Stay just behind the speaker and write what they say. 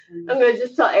I'm gonna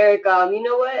just tell Eric, you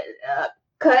know what?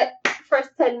 Cut first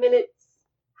 10 minutes.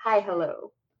 Hi,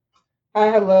 hello. Hi,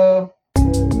 hello.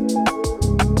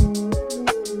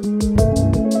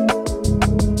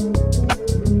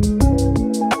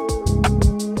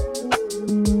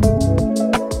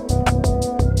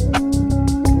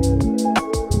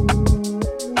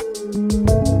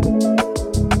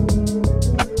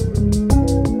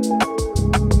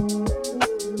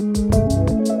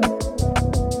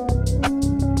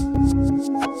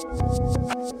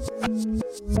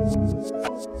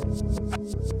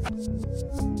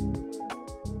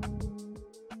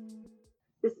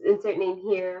 This is insert name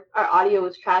here. Our audio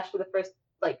was trash for the first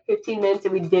 15 minutes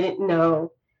and we didn't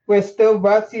know. We're still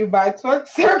brought to you by Twerk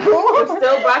Circle. We're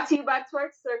still brought to you by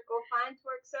Twerk Circle. Find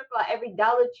Twerk Circle at every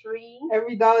Dollar Tree.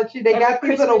 Every Dollar Tree. They got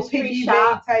these little piggy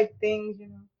bank type things, you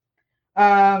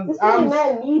know. This is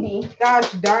not needy.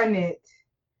 Gosh darn it.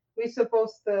 We're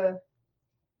supposed to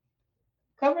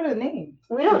cover the name.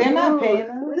 They're not paying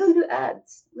us. We don't do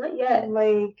ads. Not yet.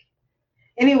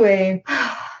 Anyway.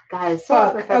 Guys,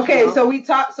 okay, so we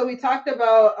talked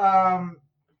about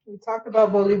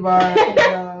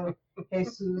Bolivar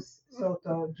Jesus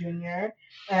Soto Jr.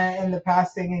 And the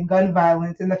passing and gun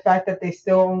violence and the fact that they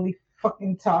still only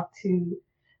fucking talk to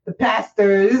the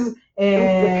pastors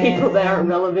and the people that are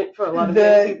relevant for a lot of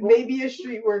people. Maybe a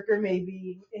street worker,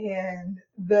 and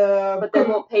but they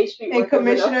won't pay street workers. And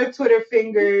Commissioner Twitter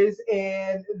Fingers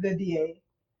and the DA.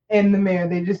 And the mayor,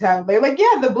 they're like,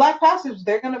 yeah, the black pastors,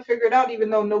 they're gonna figure it out, even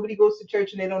though nobody goes to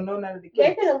church and they don't know none of the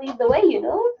kids. They're gonna lead the way, you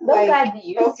know. They'll guide the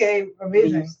youth. Okay,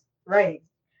 amazing, right?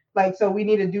 So we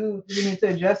need to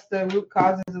address the root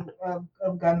causes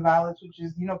of gun violence, which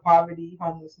is poverty,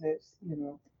 homelessness,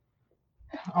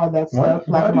 all that stuff,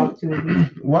 lack of opportunity.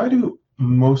 Why do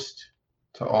most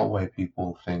to all white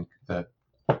people think that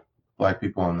black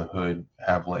people in the hood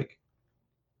have like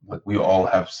we all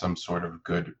have some sort of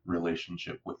good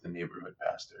relationship with the neighborhood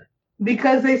pastor?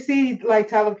 Because they see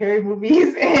Tyler Perry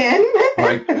movies and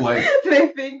they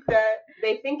think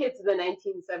it's the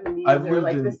 1970s or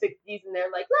the 60s, and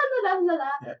they're like la la la la la.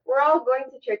 Yeah. We're all going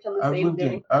to church on the same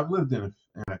day. I've lived in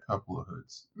a couple of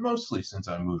hoods, mostly since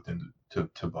I moved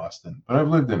to Boston, but I've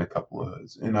lived in a couple of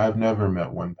hoods, and I've never met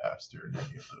one pastor in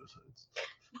any of those hoods.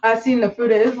 I've seen the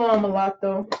Fruit of Islam a lot,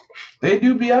 though. They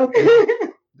do be out there.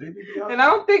 And I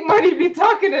don't think Marty be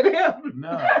talking to them.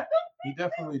 No, he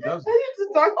definitely doesn't. I used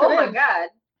to talk to them. Oh my God.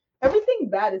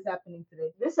 Everything bad is happening today.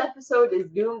 This episode is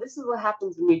doomed. This is what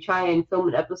happens when you try and film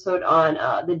an episode on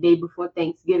the day before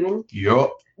Thanksgiving.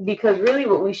 Yup. Because really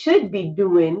what we should be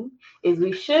doing is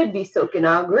we should be soaking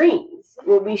our greens.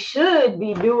 What we should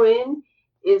be doing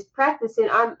is practicing.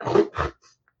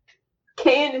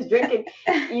 Kayan is drinking.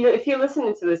 If you're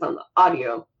listening to this on the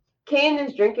audio, Kayan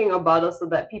is drinking a bottle so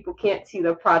that people can't see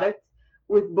the product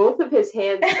with both of his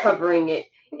hands covering it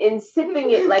and sipping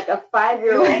it like a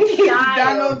 5-year-old child.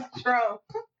 Donald Trump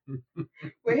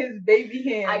with his baby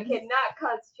hands. I cannot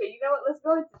concentrate. You know what? Let's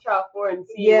go into trial 4 and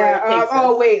see where it takes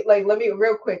us. Wait. Let me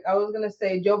real quick. I was gonna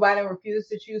say Joe Biden refuses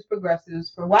to choose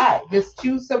progressives. For why? Just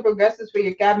choose some progressives for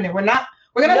your cabinet. We're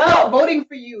gonna stop voting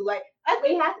for you.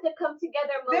 We have to come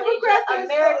together, Malaysia,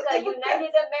 America, United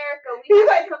America. We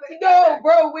have to come together. No,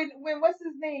 bro. When what's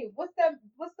his name? What's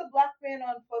the black man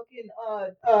on fucking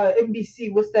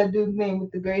NBC? What's that dude's name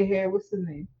with the gray hair? What's his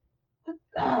name?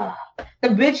 The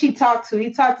bitch he talked to.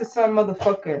 He talked to some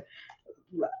motherfucker.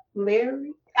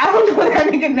 Larry. I don't know that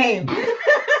nigga name.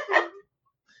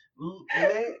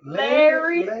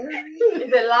 Larry.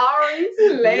 Is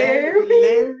it Larry?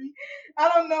 Larry. I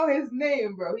don't know his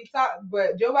name, bro. He talked,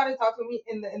 but Joe Biden talked to me,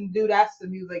 and the dude asked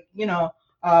him, he was like,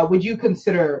 would you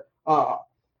consider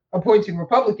appointing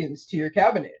Republicans to your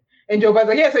cabinet? And Joe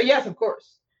Biden's like, yes, of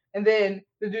course. And then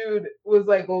the dude was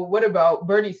like, well, what about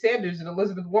Bernie Sanders and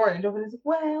Elizabeth Warren? And Joe Biden's like,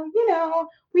 well,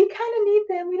 we kind of need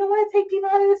them. We don't want to take them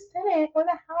out of the Senate or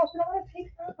the House. We don't want to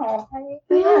take them out.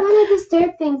 We don't want to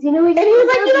disturb things. And he was like,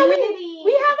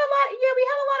 we have a lot. Yeah, we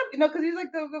have a lot of, because he's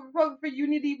like the Republican for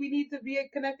unity. We need to be a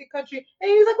connected country. And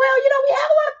he's like, well, we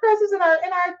have a lot of progressives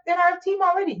in our team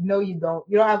already. No, you don't.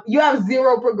 You have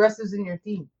 0 progressives in your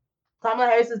team. Kamala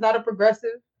Harris is not a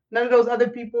progressive. None of those other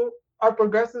people are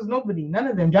progressives. Nobody. None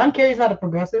of them. John Kerry's not a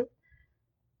progressive.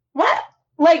 What?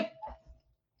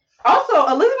 Also,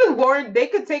 Elizabeth Warren, they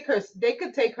could take her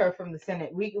from the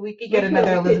Senate. We could get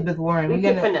another Elizabeth Warren. We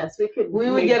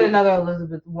would get another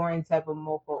Elizabeth Warren type of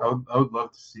mofo. I would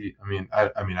love to see. I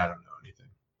don't know anything,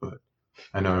 but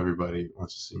I know everybody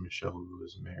wants to see Michelle Wu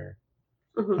as mayor.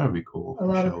 Mm-hmm. That'd be cool. A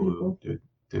lot of people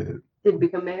did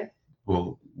become mayor.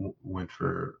 Well, went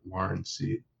for Warren's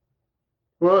seat.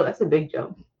 Well, that's a big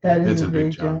jump. That is a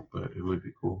big jump, but it would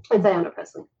be cool. And Diana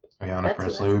Presley. Ayanna That's who Presley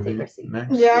has to would take be her seat.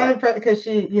 next. Yeah, because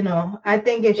she, I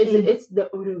think if It's the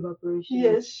order of operation.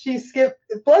 yes, she skipped.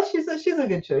 Plus, she's a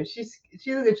good choice. She's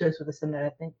a good choice for the Senate.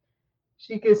 I think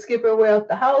she could skip her way out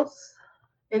the House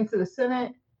into the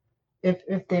Senate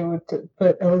if they were to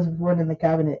put Elizabeth Warren in the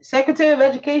cabinet. Secretary of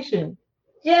Education.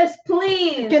 Yes,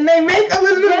 please. Can they make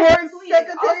Elizabeth Yes, Warren please.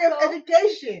 Secretary Also, of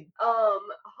Education? Harm.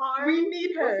 We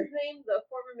need What's her. his name? The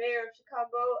former mayor of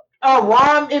Chicago.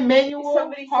 Rahm Emanuel.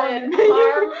 Somebody said Emanuel.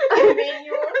 Harm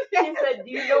Emanuel. He said, "Do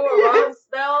you know what Ron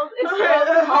spells? It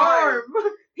spells harm."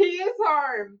 He is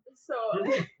harm. So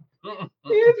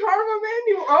He is Harm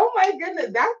Emanuel. Oh my goodness,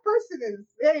 that person is.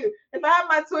 Hey, if I have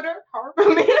my Twitter, Harm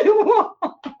Emanuel.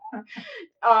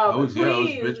 It was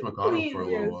Mitch McConnell for a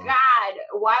little while. God,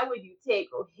 why would you take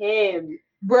him?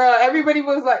 Bruh, everybody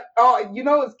was like, oh, you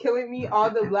know what's killing me? All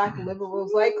the black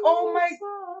liberals, like, oh my,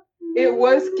 it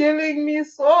was killing me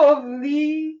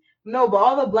softly. No, but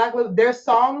all the their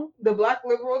song, the black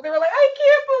liberals, they were like, I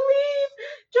can't believe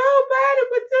Joe Biden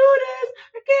would do this.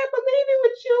 I can't believe he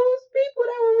would choose people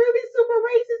that were really super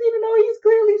racist, even though he's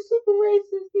clearly super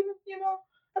racist. Even,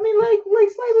 I mean, like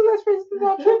slightly less racist than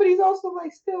Donald Trump, but he's also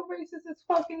like still racist as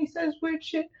fuck, and he says weird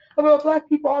shit about black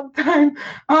people all the time.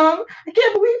 I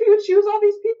can't believe he would choose all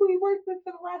these people he worked with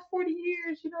for the last 40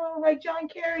 years, like John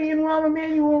Kerry and Rahm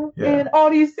Emanuel and all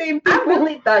these same people. I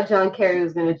really thought John Kerry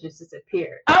was gonna just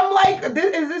disappear. I'm like, is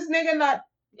this nigga not?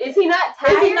 Is he not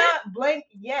tired? Is he not blank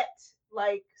yet?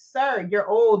 Like, sir, you're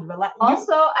old. Relax.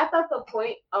 Also, I thought the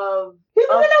point of he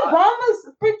was in Obama's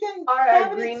freaking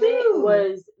our agreement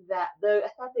was that I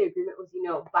thought the agreement was,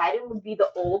 Biden would be the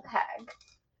old hag.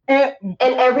 And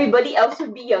everybody else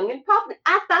would be young and popular.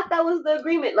 I thought that was the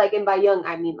agreement. Like, and by young,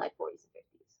 I mean like 40s and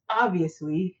 50s.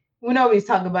 Obviously. We always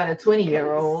talk about a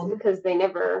 20-year-old. Because they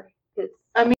never...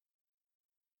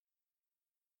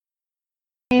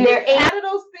 They're out of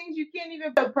those things you can't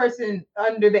even put a person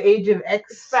under the age of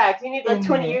X. Fact, you need like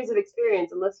 20 years of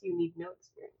experience unless you need no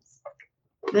experience.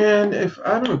 Man, if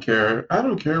I don't care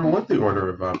what the order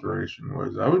of operation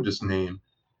was. I would just name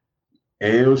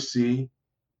AOC.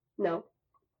 No.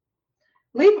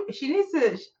 She needs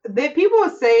to. People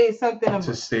would say something about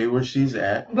to stay where she's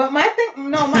at. But my thing,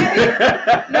 no. Listen.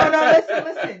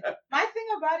 My thing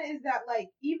about it is that, like,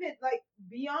 even like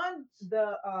beyond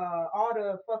the all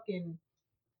the fucking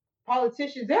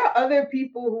politicians, there are other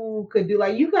people who could do,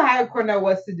 like, you could hire Cornel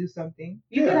West to do something.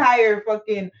 You could hire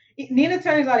fucking Nina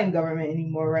Turner's not in government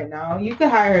anymore right now. You could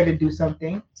hire her to do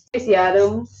something.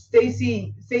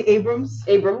 Stacey Abrams.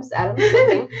 Abrams.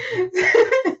 Adams.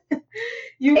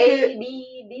 You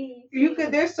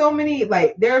could. There's so many,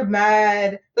 like, they're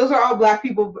mad. Those are all black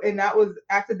people, and that was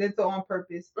accidental on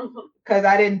purpose because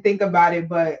I didn't think about it.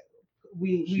 But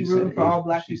we rooting for all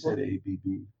black people. She said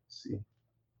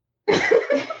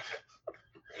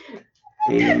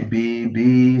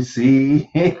ABBC.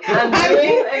 I'm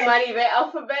doing a Maribel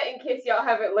alphabet in case y'all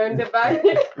haven't learned about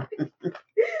it.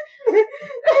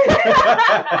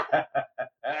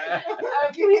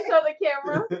 Can we show the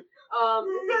camera? This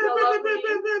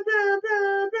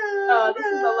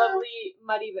is a lovely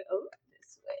Maribel. Oh,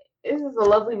 this way. This is a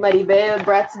lovely Maribel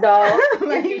Bratz doll.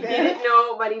 If you didn't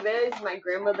know, Maribel is my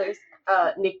grandmother's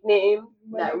nickname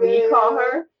that we call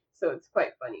her. So it's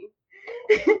quite funny.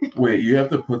 Wait, you have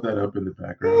to put that up in the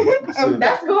background. So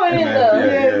that's going in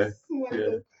the.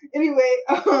 Yes. Anyway,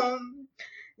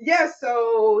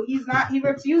 so he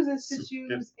refuses to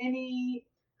choose any.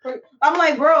 I'm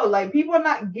like, bro, like, people are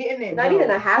not getting it. Not bro.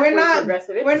 even a half. We're not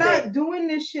doing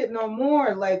this shit no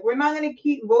more. Like, we're not gonna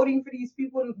keep voting for these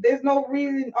people. There's no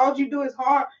reason. All you do is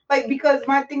harm. Like, because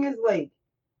my thing is, like,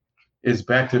 it's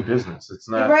back to business. It's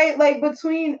not right. Like, let's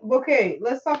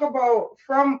talk about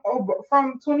from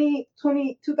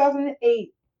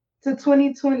 2008 to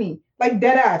 2020. Like,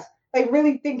 dead ass. Like,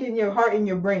 really think in your heart and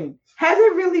your brain. Has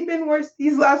it really been worse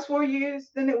these last 4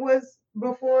 years than it was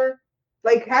before?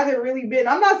 Like, has it really been?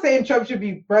 I'm not saying Trump should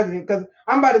be president, because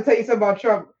I'm about to tell you something about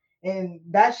Trump, and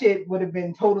that shit would have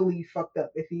been totally fucked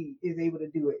up if he is able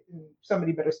to do it.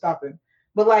 Somebody better stop him.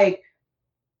 But, like,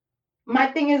 my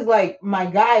thing is, like, my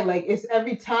guy, like, it's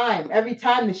every time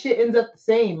the shit ends up the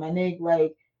same, my nigga.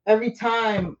 Like, every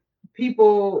time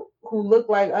people who look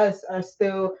like us are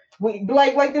still, like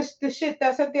this shit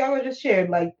that Santiago just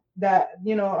shared, like, that,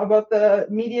 about the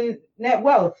median net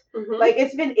wealth. Like,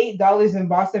 it's been $8 in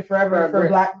Boston forever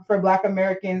for black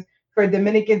Americans. For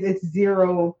Dominicans, it's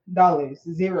 $0.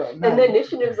 Zero. And the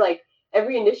initiatives, like,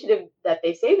 every initiative that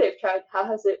they say they've tried, how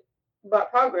has it brought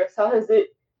progress? How has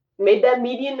it made that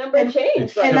median number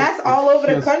change? And that's all over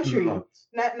the country.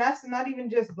 That's not even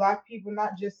just black people,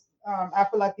 not just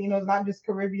Afro Latinos, not just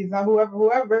Caribbeans, not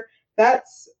whoever.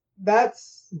 That's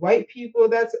that's white people.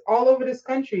 That's all over this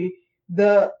country.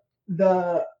 The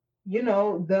the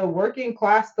working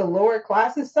class, the lower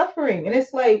class is suffering, and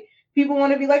it's like people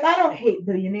want to be like, I don't hate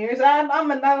billionaires.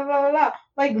 I'm a la la la la.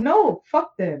 Like, no,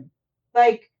 fuck them.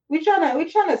 Like, we trying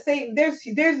to say there's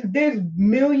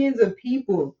millions of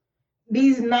people.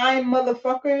 These 9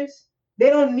 motherfuckers, they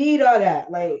don't need all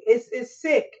that. Like, it's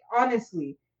sick,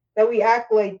 honestly, that we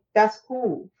act like that's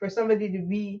cool for somebody to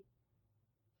be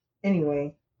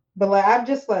anyway. But like, I'm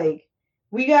just like,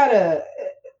 we get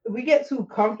too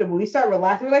comfortable. We start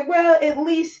relaxing. We're like, well, at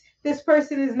least this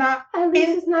person is not. At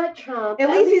least it's not Trump. At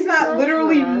least he's not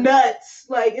literally Trump. nuts.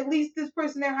 Like, at least this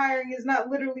person they're hiring is not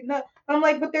literally nuts. I'm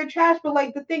like, but they're trash. But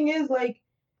like, the thing is, like,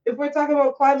 if we're talking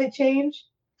about climate change,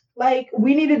 like,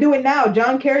 we need to do it now.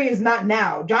 John Kerry is not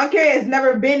now. John Kerry has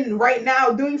never been right now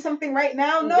doing something right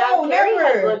now. No, John Kerry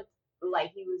never. has looked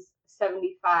like he was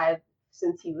 75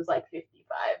 since he was like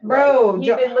 55. Bro, like,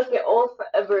 he's been looking old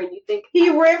forever, and you think he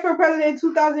ran for president in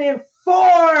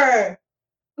 2004.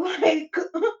 Like,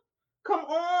 come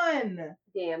on.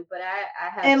 Damn, but I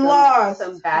have and lost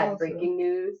some bad also. Breaking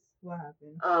news. What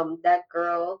happened? That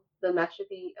girl, the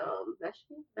Mashpee,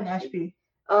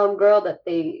 girl that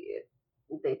they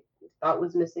thought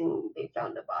was missing, they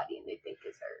found a body and they think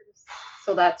is hers.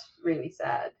 So that's really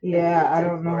sad. Yeah, I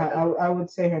don't know how. I would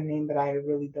say her name, but I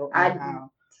really don't know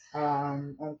how.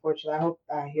 Unfortunately, I hope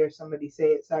I hear somebody say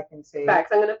it so I can say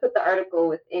facts. I'm gonna put the article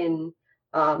within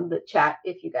the chat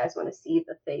if you guys want to see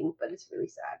the thing, but it's really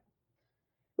sad.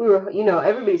 We were,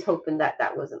 everybody's hoping that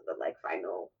wasn't the like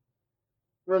final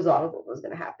result of what was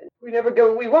gonna happen. We never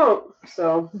go, we won't.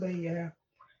 So, but yeah.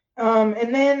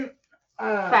 And then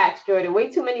facts, Jordan. Way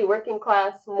too many working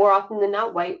class, more often than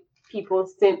not, white people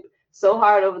simp so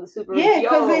hard over the super rich. Yeah,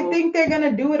 because they think they're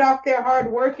gonna do it off their hard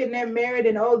work and their merit,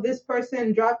 and this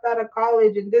person dropped out of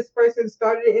college and this person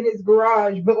started it in his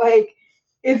garage. But like,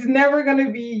 it's never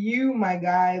gonna be you, my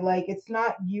guy. Like, it's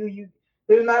not you.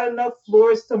 There's not enough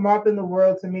floors to mop in the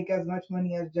world to make as much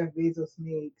money as Jeff Bezos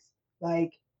makes.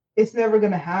 Like, it's never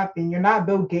gonna happen. You're not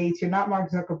Bill Gates. You're not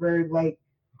Mark Zuckerberg. Like,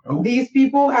 these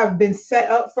people have been set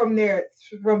up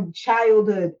from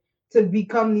childhood to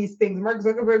become these things. Mark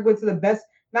Zuckerberg went to the best,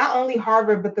 not only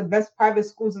Harvard, but the best private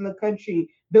schools in the country.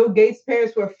 Bill Gates'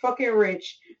 parents were fucking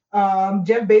rich.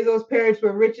 Jeff Bezos' parents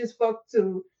were rich as fuck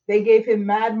too. They gave him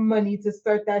mad money to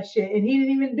start that shit, and he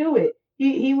didn't even do it.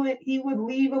 He would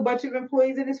leave a bunch of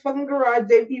employees in his fucking garage.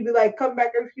 He'd be like, come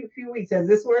back in a few weeks. Has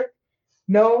this worked?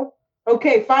 No.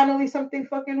 Okay, finally something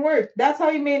fucking worked. That's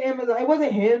how he made Amazon. It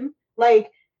wasn't him.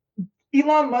 Like,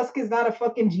 Elon Musk is not a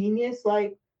fucking genius.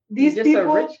 Like, these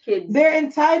people, rich kids. They're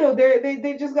entitled.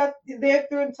 They just got they're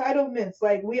through entitlements.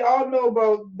 Like, we all know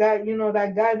about that.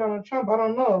 That guy Donald Trump. I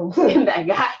don't know that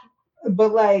guy.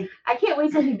 But like, I can't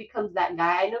wait till he becomes that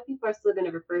guy. I know people are still gonna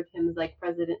refer to him as like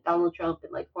President Donald Trump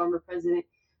and like former president,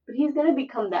 but he's gonna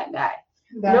become that guy.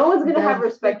 No one's gonna have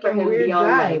respect for him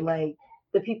beyond like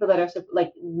the people that are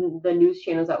like the news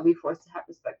channels that will be forced to have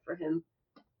respect for him.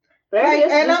 But like,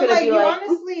 and I'm like,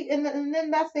 honestly, and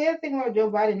then that's the other thing about Joe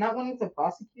Biden not wanting to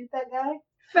prosecute that guy.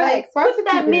 Like, put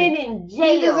that man in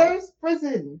jail. He deserves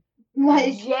prison.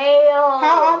 Like, jail.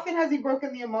 How often has he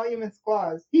broken the emoluments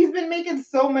clause? He's been making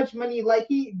so much money. Like,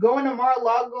 he going to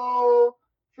Mar-a-Lago,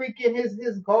 freaking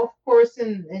his golf course,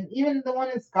 and even the one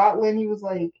in Scotland. He was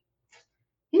like,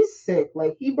 he's sick.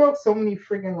 Like, he broke so many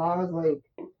freaking laws. Like,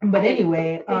 but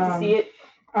anyway, see it.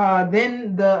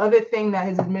 Then the other thing that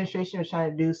his administration was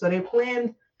trying to do, so they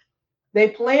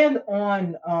planned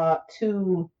on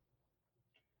to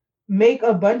make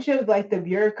a bunch of like the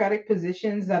bureaucratic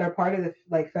positions that are part of the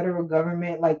like federal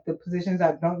government, like the positions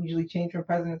that don't usually change from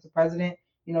president to president.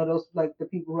 Those like the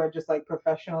people who are just like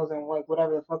professionals and like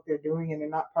whatever the fuck they're doing and they're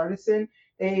not partisan.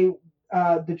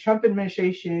 The Trump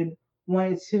administration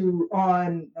wanted to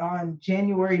on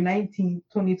January 19th,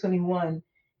 2021,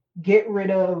 get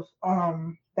rid of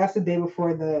that's the day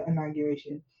before the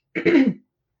inauguration.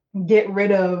 Get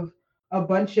rid of a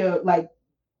bunch of like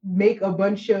make a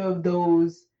bunch of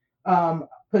those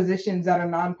positions that are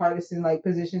nonpartisan, like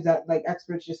positions that like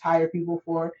experts just hire people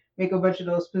for, make a bunch of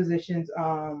those positions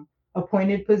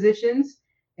appointed positions.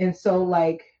 And so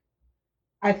like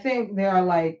I think there are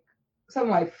like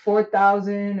something like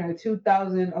 4,000 or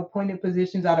 2,000 appointed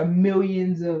positions out of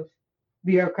millions of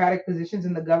bureaucratic positions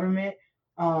in the government.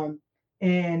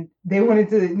 And they wanted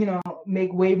to,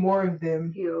 make way more of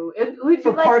them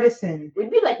for partisan.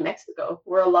 We'd be like Mexico,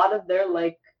 where a lot of their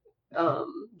like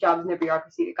jobs in their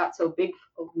bureaucracy, it got so big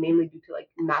mainly due to like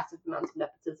massive amounts of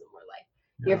nepotism, where like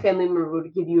your family member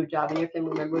would give you a job and your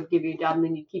family member would give you a job, and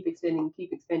then you keep expanding,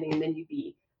 and then you'd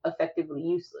be effectively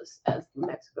useless, as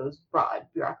Mexico's broad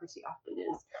bureaucracy often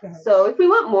is. Yes. So if we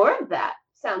want more of that,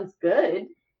 sounds good.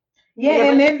 Yeah, a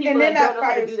and bunch of then people and then that that don't know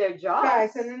how to fires do their jobs.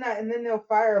 guys, and then they'll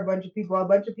fire a bunch of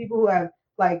people who have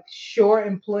like short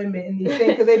employment in these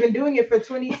things because they've been doing it for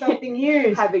 20-something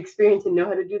years. Have experience and know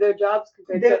how to do their jobs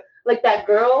compared to like that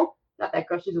girl. Not that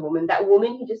girl, she's a woman. That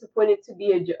woman he just appointed to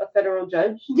be a federal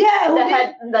judge. Yeah, who that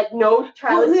had like no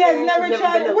trial who has experience. never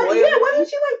tried. Been a What, lawyer. yeah, wasn't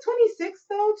she like 26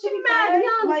 though? She's 25? mad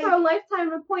young Like, for a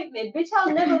lifetime appointment. Bitch,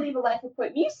 I'll never leave a life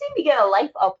appointment. You see me get a life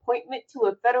appointment to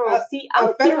a federal seat. I'm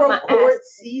a federal my court ass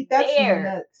seat. That's there.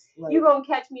 nuts. Like, You gonna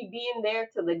catch me being there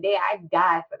till the day I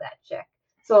die for that check.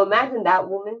 So imagine that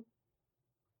woman.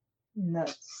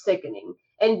 Nuts. Sickening.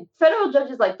 And federal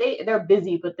judges, like they're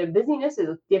busy, but their busyness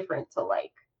is different to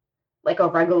like a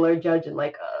regular judge and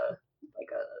like a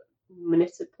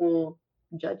municipal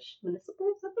judge.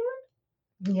 Municipal, is that the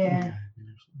word? Yeah.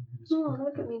 Oh,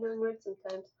 look at me knowing words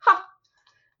sometimes. Ha!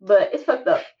 But it's fucked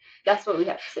up. That's what we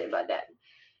have to say about that.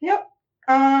 Yep.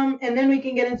 And then we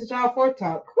can get into Child 4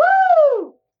 talk.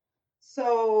 Woo!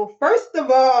 So first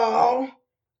of all,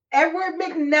 Edward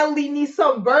McNally needs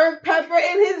some burnt pepper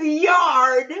in his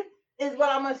yard, is what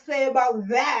I'm gonna say about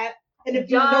that. And if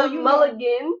John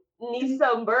Mulligan needs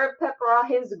some burnt pepper on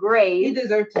his grave. He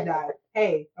deserves to die.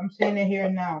 Hey, I'm saying it here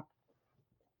now.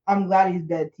 I'm glad he's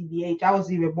dead, TBH. I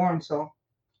wasn't even born, so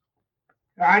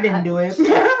I didn't do it.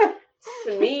 To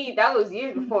me, that was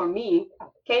years before me.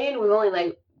 Kane was only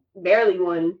like barely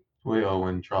one. Wait,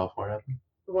 when Trial 4 happened?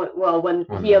 When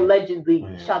he allegedly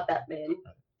shot that man.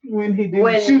 When he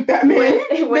didn't shoot that man.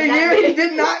 He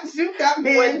did not shoot that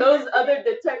man. When those other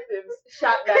detectives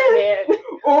shot that man.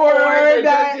 or the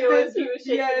that drug dealers he was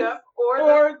shaking up.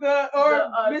 Or the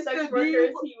Mr. sex D.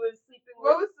 workers he was sleeping with.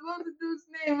 What was the dude's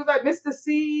name? It was like Mr.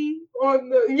 C on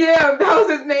the that was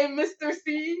his name, Mr.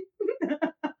 C.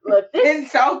 Look, this in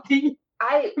Southie.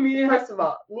 First of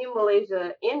all, me and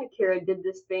Malaysia and Akira did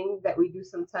this thing that we do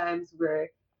sometimes where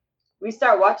we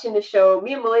start watching the show.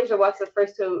 Me and Malaysia watched the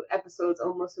first 2 episodes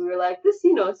almost, and we were like, this,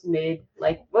 it's mid.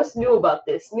 Like, what's new about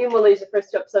this? Me and Malaysia, first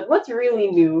 2 episodes, what's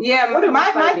really new? Yeah,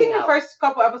 my thing the first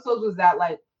couple episodes was that,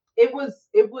 like, it was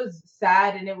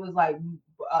sad, and it was, like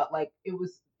it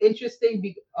was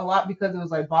interesting a lot because it was,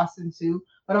 like, Boston, too.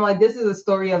 But I'm like, this is a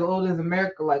story as old as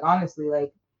America. Like, honestly,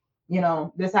 like,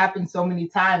 this happened so many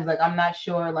times. Like, I'm not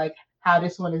sure, like, how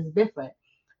this one is different.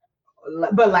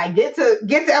 But like get to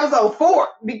episode 4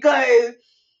 because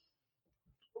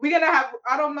we're gonna have,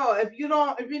 I don't know, if you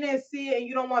didn't see it and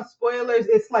you don't want spoilers,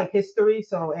 it's like history,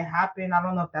 so it happened. I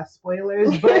don't know if that's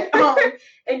spoilers, but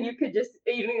and you don't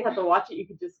even have to watch it, you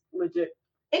could just legit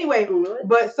anyway Google it.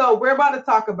 But so we're about to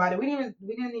talk about it. We didn't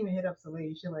even hit up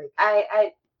Celine. She like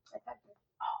I tagged her.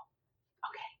 Oh,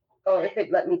 okay. Oh, if it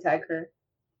let me tag her,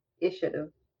 it should have.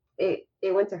 It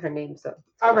went to her name, so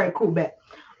all right, cool, bet.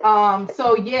 So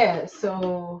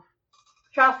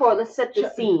Trial 4, let's set the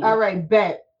scene. All right,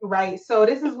 bet. Right. So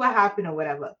this is what happened or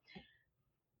whatever.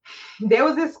 There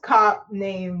was this cop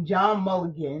named John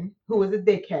Mulligan who was a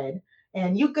dickhead,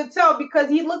 and you could tell because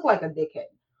he looked like a dickhead.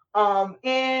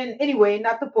 And anyway,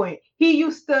 not the point. He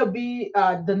used to be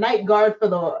the night guard for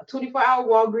the 24-hour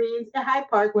Walgreens at Hyde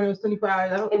Park when it was 24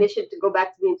 hours. And it should go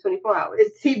back to being 24 hours.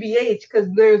 It's TBH because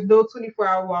there's no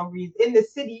 24-hour Walgreens in the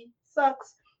city.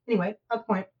 Sucks. Anyway, not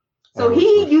the point. So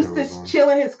he used to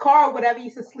chill in his car or whatever. He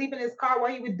used to sleep in his car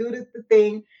while he would do the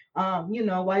thing. While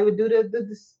he would do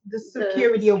the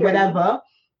security or whatever.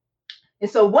 And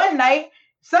so one night,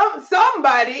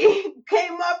 somebody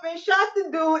came up and shot the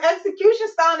dude execution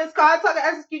style in his car. I talk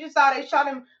execution style. They shot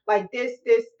him like this,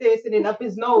 and then up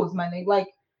his nose, my nigga. Like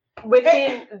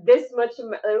within this much,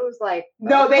 it was like a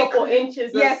couple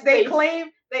inches. Yes, they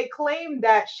claim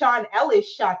that Sean Ellis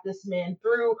shot this man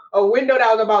through a window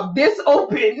that was about this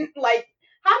open. Like,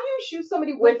 how do you shoot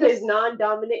somebody with his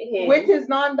non-dominant hand? With his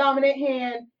non-dominant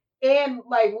hand, and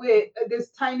like with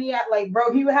this tiny, like,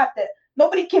 bro, he would have to.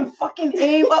 Nobody can fucking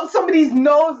aim up somebody's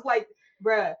nose, like,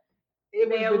 bruh.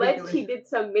 They alleged he did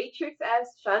some Matrix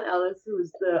as Sean Ellis,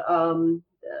 who's the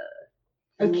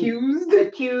accused,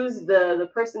 the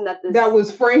person that was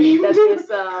framed, that this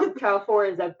Trial 4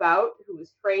 is about, who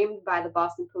was framed by the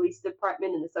Boston Police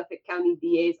Department and the Suffolk County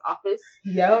DA's office.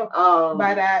 Yep.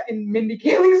 By that and Mindy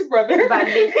Kaling's brother. By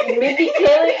Mindy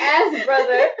Kaling's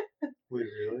brother. Wait,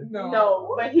 really?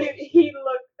 No. But he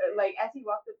looked like, as he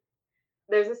walked up.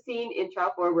 There's a scene in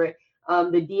Trial 4 where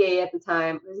the DA at the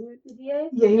time, was it the DA?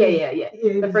 Yeah.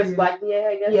 The first black DA,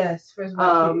 I guess. Yes, first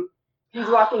black DA. He's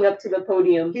walking up to the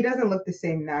podium. He doesn't look the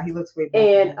same now. He looks way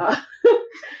better.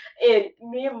 And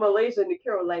me and Malaysia and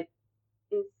Akira were like,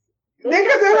 they're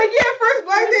like, yeah, first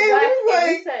black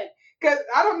DA. Cause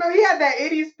I don't know, he had that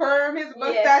 80s perm. His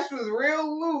mustache was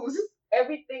real loose.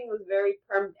 Everything was very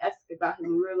perm-esque about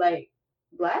him. We were like,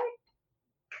 black?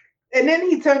 And then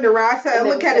he turned around. I said,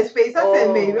 look at his face. I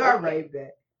said, maybe, all right,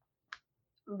 bet.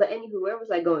 But anywho, where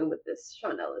was I going with this?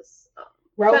 Sean Ellis.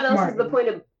 Ralph Sean Ellis Martin. is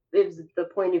the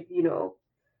point of,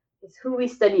 is who we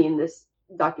study in this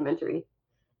documentary.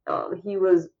 He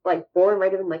was like born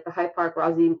right in like the Hyde Park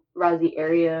Rossi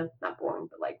area. Not born,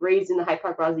 but like raised in the Hyde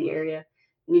Park Rossi area.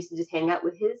 And used to just hang out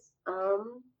with his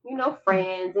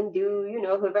friends and do,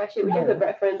 hood rat shit with your hood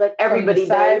rat friends, like everybody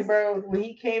does. Bro, when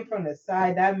he came from the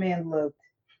side, that man looked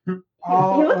he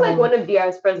looked like one of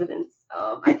DR's presidents.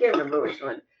 I can't remember which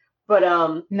one. But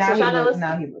now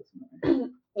he looks more.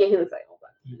 Yeah, he looks like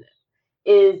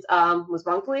was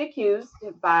wrongfully accused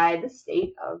by the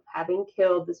state of having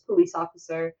killed this police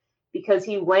officer because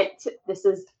he went to, this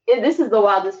is the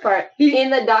wildest part. In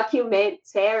the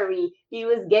documentary, he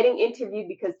was getting interviewed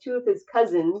because two of his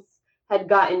cousins had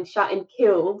gotten shot and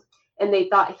killed, and they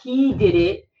thought he did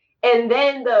it. And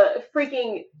then the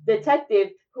freaking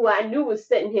detective, who I knew was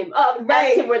setting him up,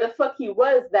 asked him where the fuck he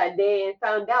was that day, and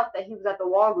found out that he was at the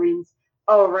Walgreens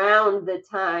around the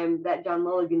time that John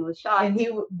Mulligan was shot. And he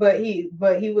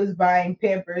was buying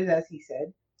Pampers, as he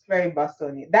said. It's very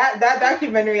Bostonian. That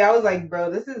documentary, I was like,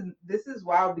 bro, this is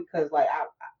wild, because like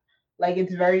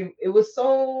it was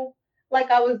so like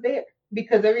I was there,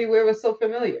 because everywhere was so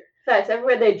familiar. Facts.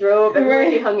 Everywhere they drove, everywhere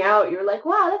he hung out, you're like,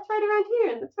 wow, that's right around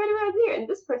here, and that's right around here, and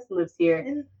this person lives here.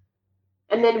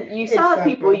 And then you saw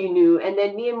people you knew, and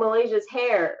then me and Malaysia's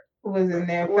hair was in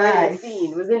there. Was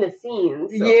in the scene.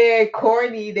 So. Yeah,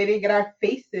 corny. They didn't get our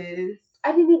faces.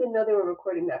 I didn't even know they were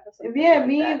recording that. Yeah,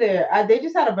 me either. They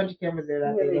just had a bunch of cameras there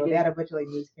that day. They had a bunch of like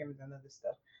news cameras and other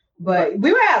stuff. But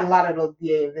we were at a lot of those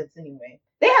DA events anyway.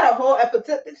 They had a whole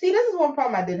episode. See, this is one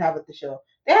problem I did have with the show.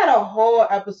 They had a whole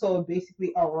episode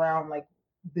basically around like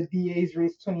the DA's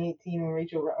race 2018 when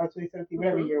 2017,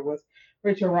 whatever year it was,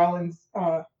 Rachel Rollins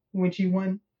when she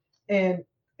won. And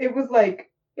it was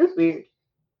weird.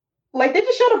 Like they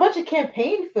just showed a bunch of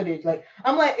campaign footage. Like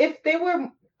I'm like, if they were,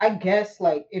 I guess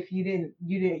like if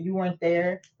you weren't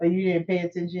there or you didn't pay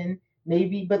attention,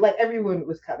 maybe. But like everyone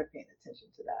was kind of paying attention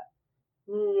to that.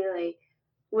 Yeah, like,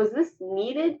 was this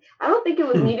needed? I don't think it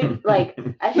was needed. Like,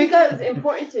 I think it was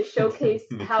important to showcase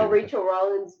how Rachel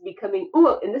Rollins becoming.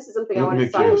 Ooh, and this is something I wanted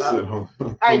to talk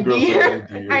about. Idea.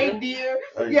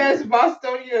 Yes,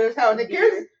 Bostonian is how Nick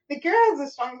has the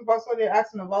strongest Bostonian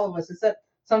accent of all of us, except.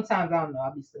 Sometimes, I don't know,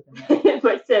 I'll be slipping.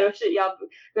 But said, oh shit, y'all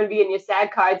gonna be in your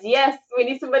SAG cards. Yes, we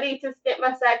need somebody to stamp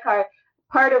my SAG card.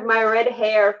 Part of my red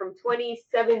hair from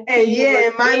 2017. And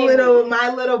yeah, my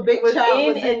little big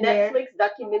child was in a Netflix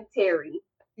documentary.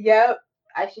 Yep.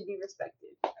 I should be respected.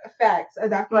 Facts.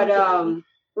 But what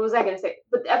was I gonna say?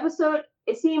 But the episode,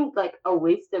 it seemed like a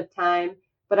waste of time.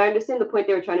 But I understand the point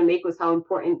they were trying to make was how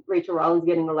important Rachel Rollins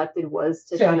getting elected was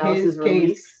to Sean Ellis'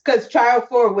 release. Because trial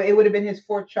 4, it would have been his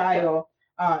 4th trial. Yeah.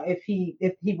 If he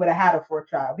would have had a 4th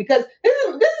trial, because this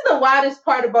is the wildest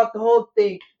part about the whole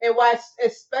thing, and why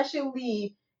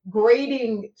especially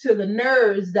grating to the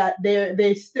nerves that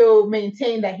they still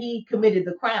maintain that he committed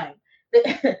the crime,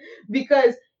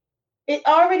 because it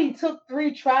already took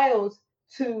 3 trials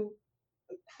to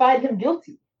find him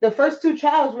guilty. The first 2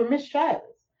 trials were mistrials.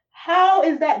 How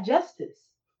is that justice?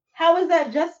 How is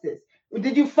that justice?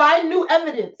 Did you find new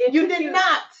evidence? You did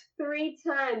not. 3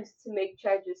 times to make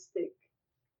charges stick.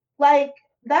 Like,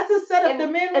 that's a setup. The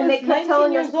man was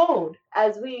 19 years old.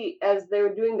 As they were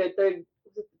doing their third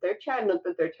trial, not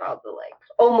the third trial, but like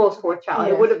almost 4th trial.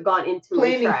 Yes. It would have gone into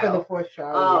planning a trial. For the 4th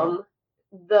trial.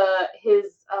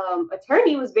 His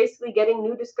attorney was basically getting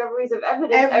new discoveries of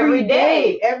evidence every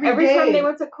day. Every time they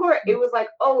went to court, it was like,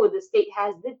 oh, the state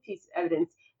has this piece of evidence.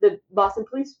 The Boston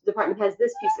Police Department has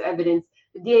this piece of evidence.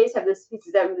 The DAs have this piece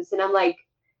of evidence, and I'm like.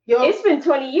 Yo, it's been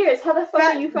 20 years. How the fuck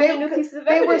are you finding new pieces of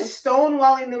evidence? They were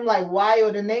stonewalling them like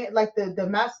wild, and they like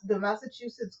the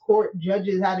Massachusetts court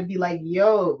judges had to be like,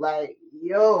 yo,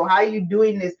 how are you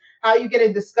doing this? How are you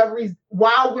getting discoveries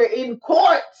while we're in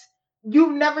court?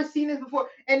 You've never seen this before.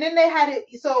 And then they had it.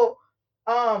 So,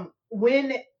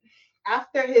 when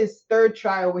after his 3rd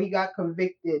trial where he got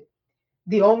convicted,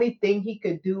 the only thing he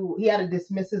could do, he had to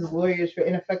dismiss his lawyers for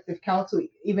ineffective counsel,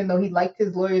 even though he liked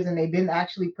his lawyers and they didn't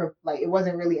actually, it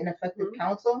wasn't really ineffective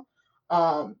counsel.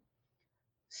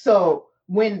 So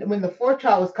when the 4th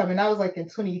trial was coming, that was like in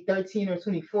 2013 or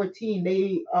 2014,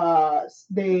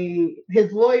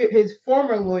 his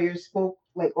former lawyers spoke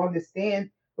like on the stand,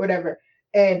 whatever.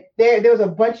 And there was a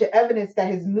bunch of evidence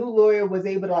that his new lawyer was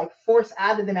able to like force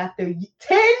out of them after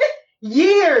 10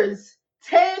 years.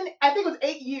 I think it was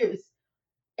 8 years.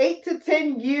 8 to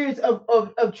 10 years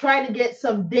of trying to get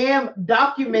some damn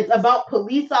documents about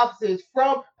police officers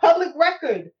from public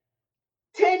record.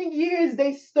 10 years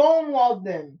they stonewalled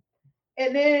them.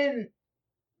 And then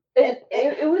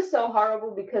it was so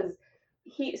horrible because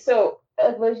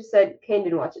like you said, Kane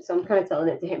didn't watch it, so I'm kind of telling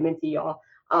it to him and to y'all.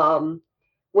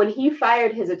 When he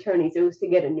fired his attorneys, it was to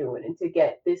get a new one and to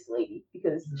get this lady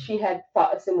because she had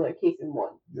fought a similar case and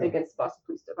won against the Boston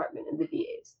Police Department and the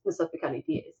DAs, the Suffolk County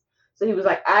DAs. So he was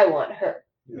like, I want her.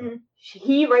 Yeah.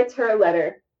 He writes her a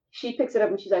letter. She picks it up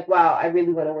and she's like, wow, I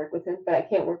really want to work with him, but I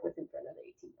can't work with him for another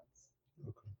 18 months.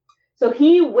 Okay. So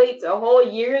he waits a whole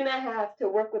year and a half to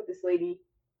work with this lady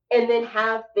and then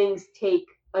have things take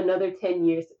another 10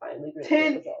 years to finally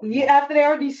 10 years after they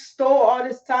already stole all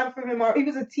this time from him. Or he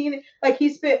was a teen, like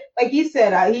he spent, like he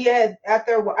said, he had at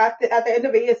the end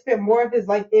of it, he had spent more of his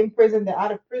life in prison than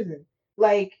out of prison.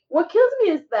 Like, what kills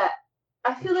me is that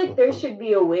I feel like there should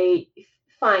be a way.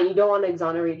 Fine, you don't want to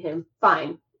exonerate him.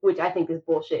 Fine, which I think is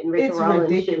bullshit. And Rachel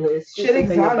Rollins should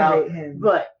exonerate him.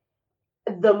 But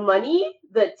the money,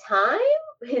 the time,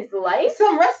 his life,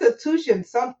 some restitution,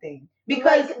 something.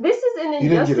 Because like, this is an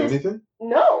injustice. You didn't get anything?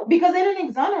 No, because they didn't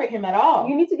exonerate him at all.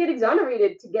 You need to get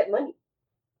exonerated to get money.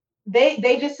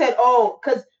 They just said, oh,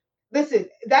 because listen,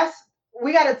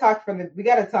 we got to talk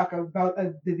about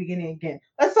the beginning again.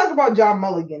 Let's talk about John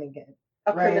Mulligan again.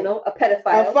 A criminal, a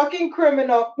pedophile, a fucking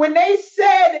criminal. When they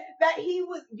said that he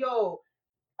was,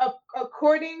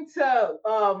 according to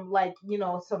like, you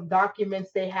know, some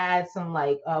documents they had, some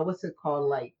like what's it called,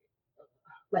 like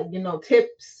you know,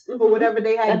 tips or whatever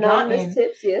they had anonymous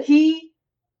tips. Yes, he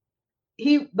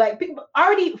like people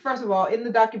already. First of all, in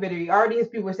the documentary, already his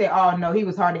people were saying, "Oh no, he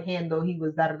was hard to handle. He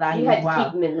was da da da. He had to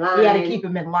keep him in line. We had to keep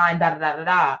him in line. Da da da da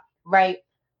da." Right.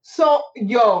 So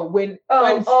when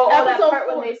that part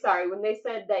when they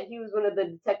said that he was one of the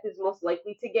detectives most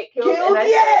likely to get killed.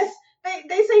 Yes. They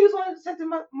say he was one of the detectives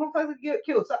most likely to get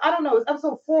killed. So I don't know. It's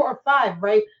episode 4 or 5,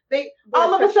 right? They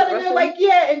all of a sudden they're like,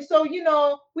 yeah. And so, you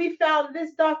know, we found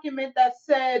this document that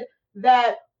said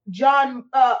that John,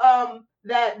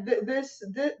 that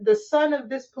the son of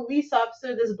this police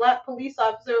officer, this black police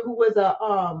officer who was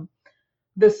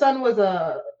the son was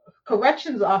a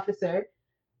corrections officer.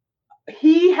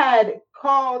 He had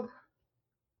called.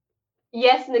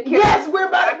 Yes, Nikira. Yes,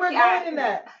 we're going in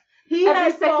that. He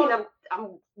Every second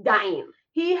I'm dying.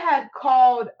 He had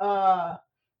called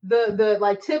the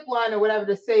like tip line or whatever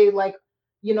to say, like,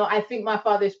 you know, I think my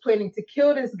father's planning to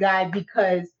kill this guy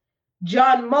because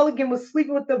John Mulligan was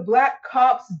sleeping with the black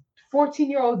cop's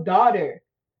 14-year-old daughter.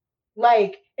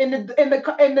 Like, the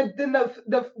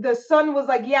son was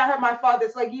like, yeah, I heard my father.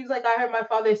 It's like he's like, I heard my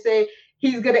father say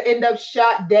he's gonna end up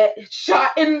shot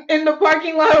in the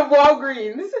parking lot of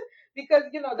Walgreens. Because,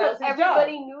 you know, that's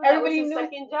everybody job. Knew that everybody was his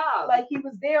second job. Like, he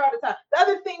was there all the time. The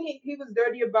other thing he was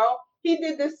dirty about, he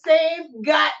did the same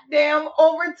goddamn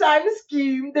overtime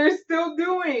scheme they're still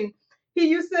doing. He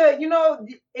used to, you know,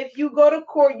 if you go to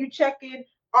court, you check in,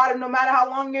 no matter how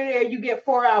long you're there, you get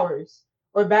 4 hours.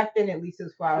 Or back then, at least it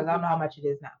was 4 hours. I don't know how much it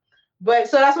is now. But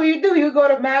so that's what you do. You go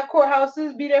to mad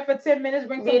courthouses, be there for 10 minutes,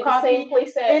 bring some coffee,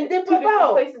 and dip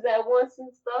out. Places at once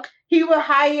and stuff. He would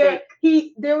hire.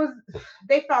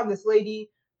 They found this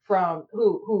lady from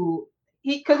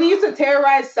because he used to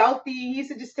terrorize Southie. He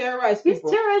used to just terrorize people.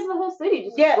 He's terrorizing the whole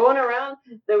city, just going around.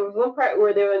 There was one part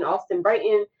where they were in Austin,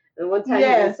 Brighton. And one time he's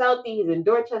in Southie, he's in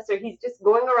Dorchester. He's just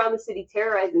going around the city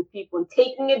terrorizing people and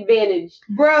taking advantage.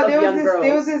 Bro,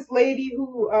 there was this lady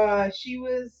who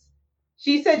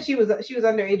she said she was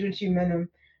underage when she met him,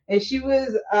 and she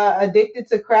was addicted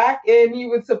to crack, and he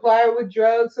would supply her with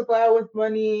drugs, supply her with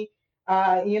money,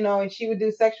 you know, and she would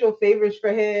do sexual favors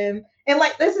for him. And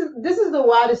like this is the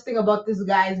wildest thing about this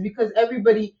guy is because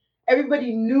everybody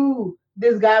knew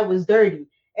this guy was dirty.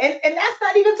 And that's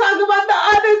not even talking about the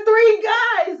other 3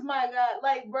 guys, my God.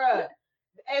 Like, bruh.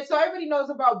 And so everybody knows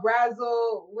about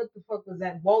Brazel. What the fuck was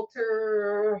that?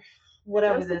 Walter,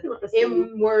 whatever the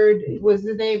M-word was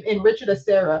his name. And Richard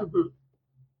Acera. Mm-hmm.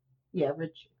 Yeah,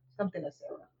 Richard. Something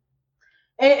Acera.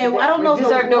 And I don't know.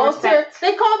 Walter,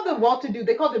 they called the Walter dude.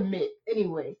 They called him Mitt.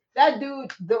 Anyway, that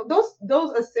dude, those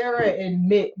Acera and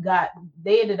Mitt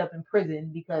they ended up in prison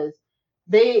because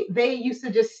they used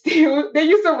to just steal. They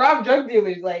used to rob drug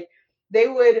dealers. Like they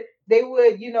would,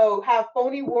 you know, have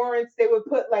phony warrants. They would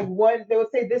put like they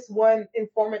would say this one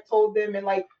informant told them, and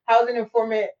like, how's an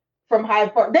informant from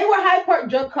Hyde Park? They were Hyde Park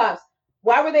drug cops.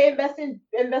 Why were they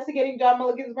investigating John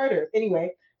Mulligan's murder?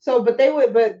 Anyway, so, but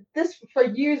this for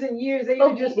years and years, they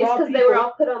would just rob people. Because they were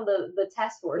all put on the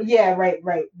task force. Yeah, right.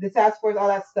 The task force, all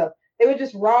that stuff. They would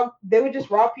just rob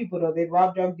people though. They'd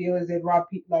rob drug dealers. They'd rob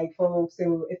people like folks.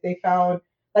 If they found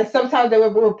Like sometimes they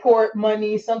would report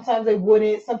money, sometimes they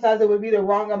wouldn't, sometimes it would be the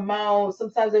wrong amount,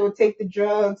 sometimes they would take the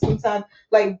drugs, sometimes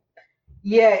like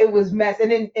yeah, it was mess.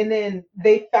 And then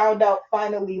they found out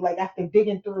finally, like after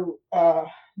digging through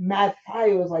mad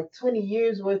files, like 20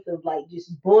 years worth of like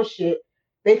just bullshit,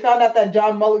 they found out that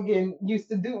John Mulligan used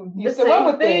to The run same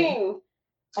with them. thing.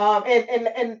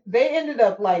 And they ended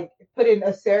up like putting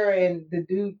a Sarah and the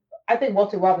dude, I think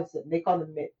Walter Robinson, they called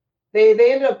him Mitt. They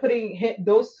ended up putting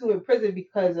those two in prison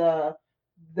because the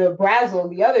Brazel,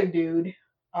 the other dude,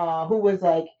 who was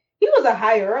like he was a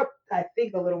higher up, I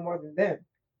think a little more than them,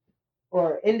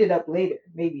 or ended up later,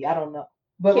 maybe I don't know.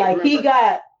 But Can't like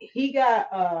remember. he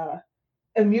got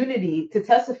immunity to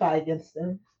testify against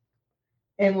them,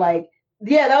 and like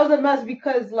yeah, that was a mess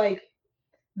because like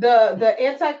the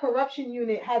anti-corruption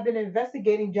unit had been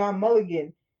investigating John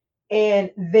Mulligan,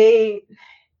 and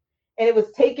it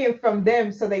was taken from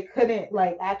them, so they couldn't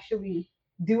like actually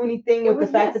do anything with the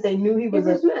fact that they knew he was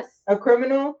a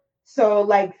criminal. So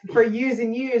like for years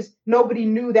and years, nobody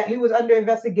knew that he was under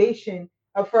investigation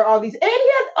for all these. And he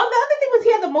had the other thing was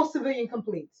he had the most civilian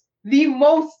complaints. The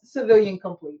most civilian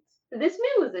complaints. This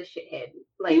man was a shithead.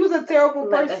 Like he was a terrible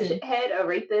like person. A shithead, a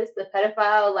rapist, a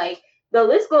pedophile. Like the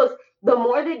list goes. The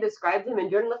more they described him, and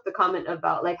Jordan left a comment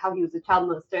about like how he was a child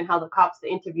molester and how the cops that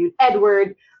interviewed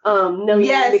Edward,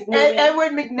 McNelly,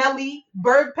 Edward McNelly,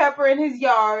 bird pepper in his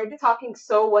yard, talking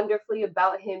so wonderfully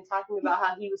about him, talking about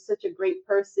how he was such a great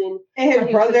person and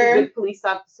his brother, was such a good police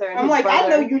officer. And I'm like,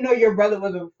 brother. I know you know your brother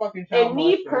was a fucking child and molester.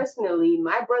 Me personally,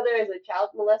 my brother is a child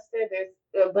molester. There's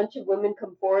a bunch of women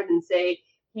come forward and say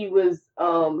he was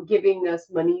giving us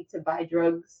money to buy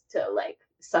drugs to like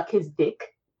suck his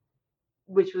dick,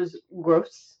 which was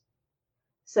gross.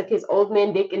 Suck his old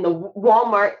man dick in the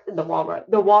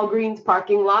Walgreens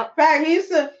parking lot. Fact,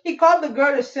 he called the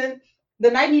girl to send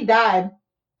the night he died.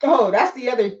 Oh, that's the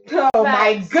other. Oh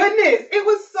my goodness, it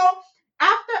was so.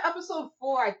 After episode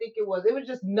 4, I think it was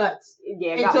just nuts.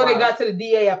 Yeah, until they got to the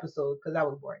DA episode because that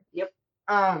was boring. Yep.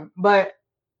 But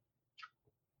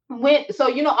so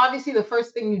obviously the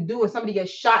first thing you do when somebody gets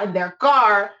shot in their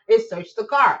car is search the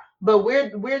car. But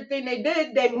weird thing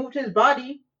they moved his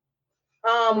body.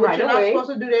 Which you're not supposed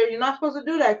to do that. You're not supposed to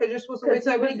do that because you're supposed to wait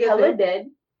till everybody gets there. Dead.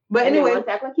 But anyway,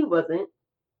 act like he wasn't.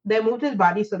 They moved his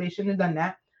body, so they shouldn't have done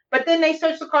that. But then they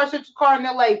searched the car, and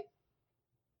they're like,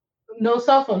 no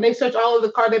cell phone. They searched all of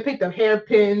the car. They picked up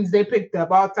hairpins. They picked up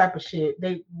all type of shit.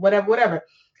 They whatever.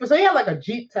 So he had like a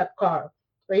Jeep type car.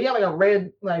 So he had like a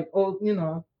red, like old,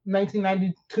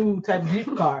 1992 type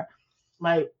Jeep car.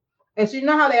 Like, and so you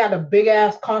know how they had a big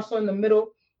ass console in the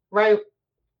middle, right?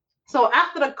 So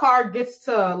after the car gets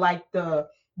to like the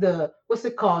what's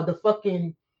it called? The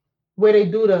fucking where they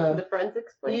do the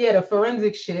forensics place? Yeah, the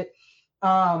forensic shit.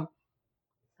 All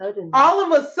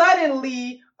of a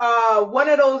suddenly, one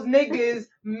of those niggas,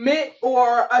 Mitt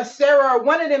or a Sarah,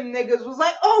 one of them niggas was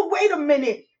like, "Oh, wait a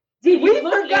minute. We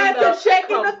forgot to check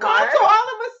in the car." So all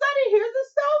of a sudden, here's a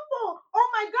cell phone. Oh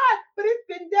my God, but it's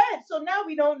been dead. So now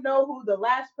we don't know who the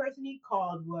last person he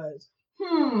called was.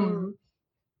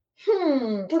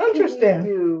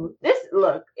 Interesting.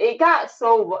 Look, it got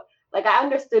so like I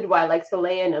understood why like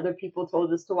Soleil and other people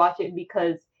told us to watch it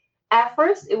because at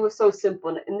first it was so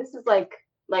simple, and this is like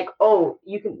oh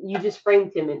you just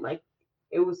framed him and like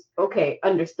it was okay,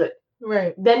 understood.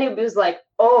 Right. Then it was like,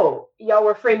 oh, y'all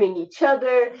were framing each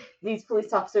other. These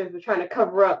police officers were trying to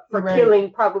cover up for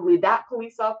killing probably that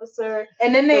police officer.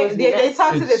 And then they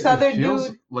talked to this other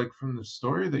dude. Like from the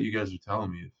story that you guys are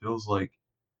telling me, it feels like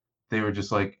they were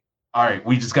just like, all right,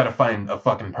 we just got to find a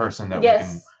fucking person that we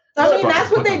can. I mean, that's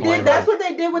what they did. That's what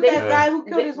they did with that guy who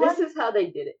killed his wife. This is how they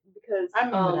did it because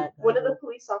one of the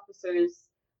police officers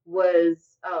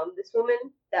was this woman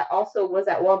that also was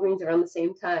at Walgreens around the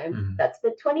same time. Mm-hmm. That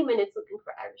spent 20 minutes looking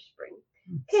for Irish Spring.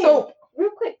 Okay, so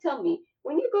real quick, tell me,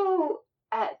 when you go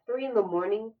at 3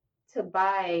 a.m. to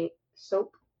buy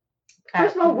soap,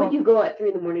 first of all, would you go at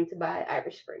 3 a.m. to buy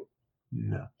Irish Spring?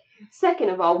 No. Second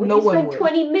of all, would you spend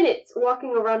 20 minutes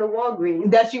walking around a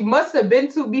Walgreens that you must have been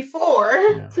to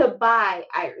before to buy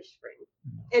Irish Spring?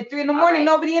 At 3 a.m,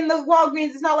 nobody in the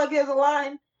Walgreens. It's not like there's a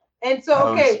line. And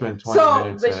so okay,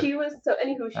 she was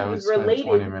related.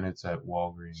 20 minutes at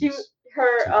Walgreens. She was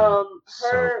her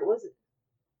was it?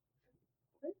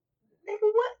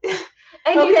 What?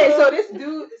 Okay, so this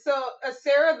dude,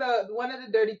 Sarah, one of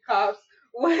the dirty cops,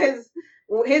 was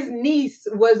his niece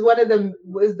was one of the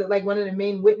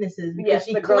main witnesses because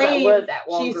she claimed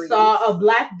she saw a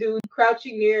black dude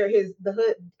crouching near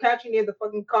the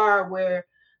fucking car where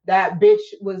that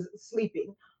bitch was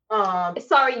sleeping.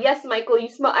 Sorry, yes, Michael, you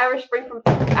smell Irish Spring from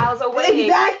 50 hours away.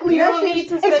 Exactly. You don't need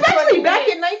to spend especially back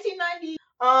in 1990.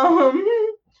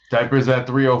 Diapers at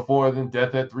 304, then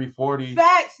death at 340.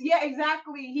 Facts. Yeah,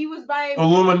 exactly. He was buying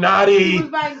Illuminati. He was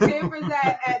buying Pampers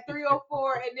at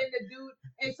 304, and then the dude,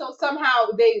 and so somehow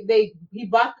he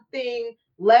bought the thing,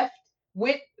 left,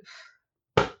 went.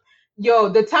 Yo,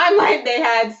 the timeline they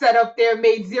had set up there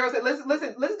made zero sense.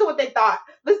 Listen to what they thought.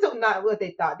 Listen to not what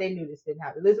they thought. They knew this didn't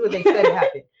happen. Listen to what they said it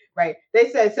happened. Right? They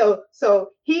said so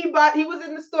he was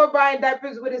in the store buying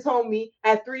diapers with his homie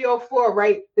at 304,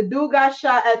 right? The dude got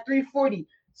shot at 340.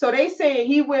 So they saying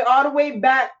he went all the way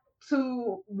back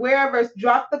to wherever,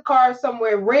 dropped the car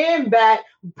somewhere, ran back,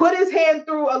 put his hand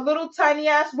through a little tiny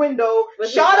ass window,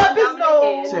 shot up his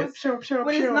nose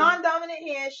with his non-dominant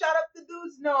hand, shot up the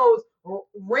dude's nose,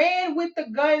 ran with the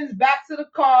guns back to the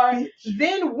car,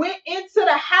 then went into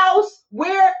the house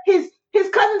where his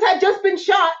cousins had just been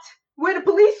shot, where the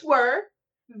police were,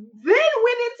 then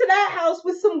went into that house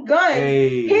with some guns,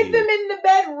 hid them in the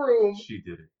bedroom. She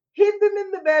did it. Hid them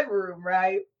in the bedroom,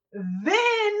 right?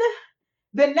 Then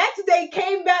the next day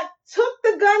came back, took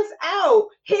the guns out,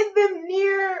 hid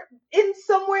them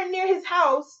somewhere near his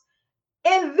house,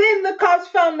 and then the cops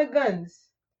found the guns.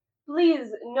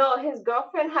 Please, no, his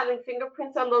girlfriend having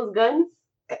fingerprints on those guns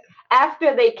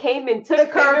after they came and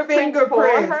took her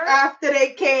fingerprints for her. After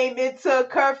they came and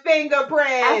took her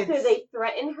fingerprints. After they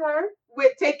threatened her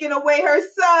with taking away her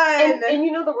son. And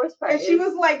you know the worst part and she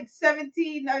was like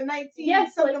 17 or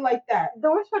 19, something like that. The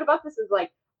worst part about this is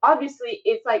like, obviously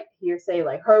it's like hearsay,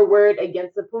 like her word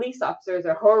against the police officers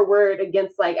or her word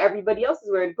against like everybody else's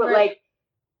word. But like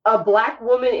a black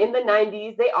woman in the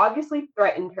 90s, they obviously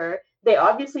threatened her. They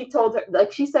obviously told her,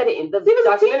 like she said it in the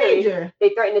documentary, they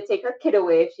threatened to take her kid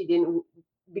away if she didn't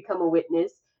become a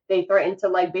witness. They threatened to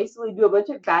like basically do a bunch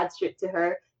of bad shit to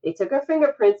her. They took her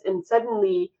fingerprints and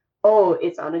suddenly, oh,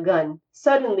 it's on a gun.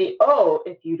 Suddenly, oh,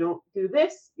 if you don't do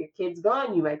this, your kid's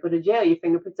gone. You might go to jail. Your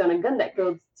fingerprints on a gun that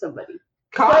killed somebody.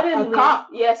 Suddenly,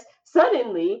 yes,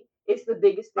 suddenly it's the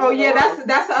biggest thing. Oh yeah,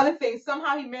 that's the other thing.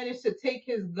 Somehow he managed to take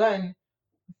his gun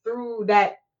through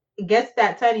that,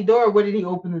 that tiny door. Or did he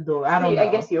open the door? I don't know. I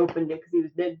guess he opened it because he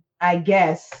was dead. I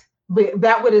guess, but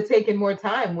that would have taken more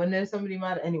time. Wouldn't there? Somebody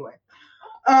might anyway.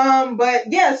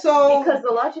 But yeah, so because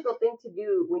the logical thing to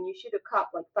do when you shoot a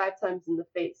cop like 5 times in the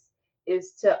face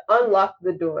is to unlock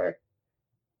the door,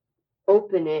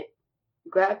 open it,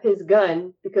 grab his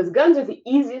gun, because guns are the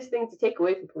easiest thing to take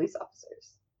away from police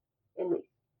officers and leave.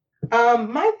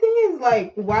 My thing is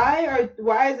like, why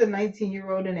is a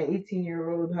 19-year-old and an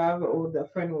 18-year-old, however old the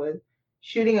friend was,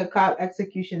 shooting a cop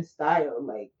execution style?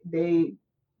 Like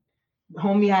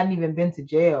homie hadn't even been to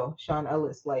jail, Sean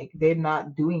Ellis. Like they're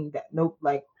not doing that. Nope.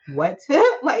 Like what?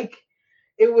 Like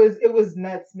it was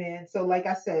nuts, man. So like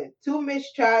I said, 2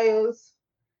 mistrials,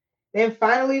 then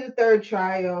finally the 3rd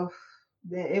trial.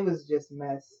 Then it was just a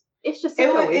mess. It's just such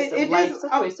a waste of life,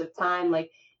 such a waste of time. Like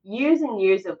years and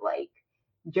years of like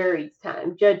jury's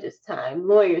time, judges' time,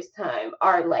 lawyers' time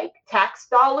are like tax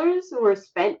dollars were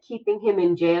spent keeping him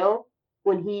in jail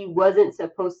when he wasn't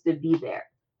supposed to be there.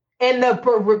 And the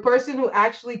person who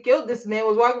actually killed this man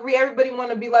was walking free. Everybody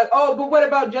want to be like, oh, but what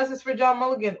about justice for John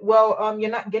Mulligan? Well, you're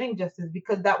not getting justice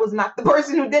because that was not the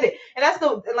person who did it. And that's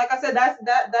like I said,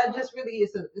 that just really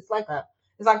is it's like a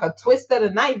twist of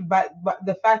the knife, but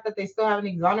the fact that they still haven't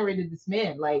exonerated this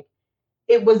man, like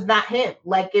it was not him,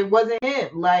 like it wasn't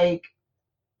him, like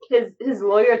his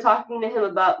lawyer talking to him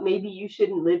about maybe you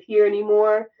shouldn't live here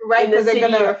anymore, right? Because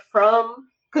you're from.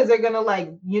 Because they're gonna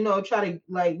try to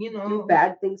do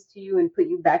bad things to you and put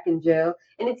you back in jail.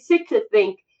 And it's sick to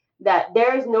think that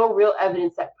there is no real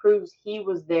evidence that proves he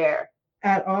was there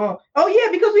at all. Oh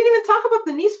yeah, because we didn't even talk about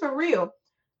the niece for real.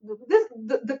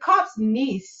 The cop's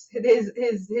niece,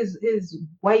 his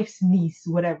wife's niece,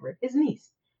 whatever, his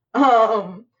niece.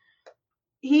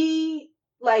 He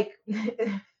like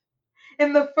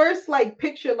in the first like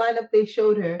picture lineup they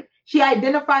showed her, she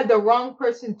identified the wrong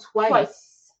person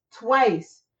twice.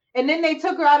 And then they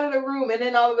took her out of the room, and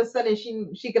then all of a sudden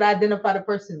she could identify the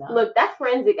person now. Look, that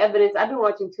forensic evidence, I've been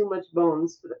watching too much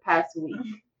Bones for the past week.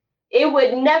 It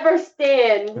would never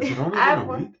stand.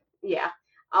 Yeah.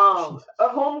 A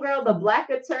homegirl, the black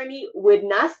attorney, would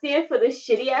not stand for this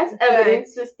shitty ass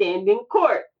evidence to stand in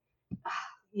court.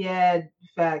 Yeah,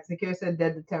 facts. Akira said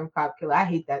dead the term cop killer. I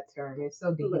hate that term. It's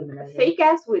so dehumanizing. Fake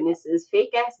ass witnesses,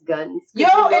 fake ass guns. Yo,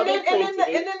 and then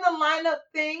the lineup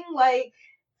thing, like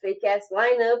fake ass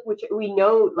lineup, which we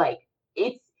know, like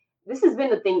this has been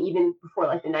the thing even before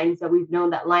like the 90s, that we've known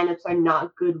that lineups are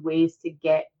not good ways to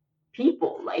get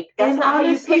people. Like that's not how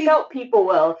you pick out people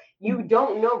well. You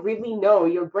don't really know.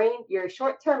 Your brain, your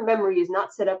short-term memory is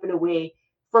not set up in a way,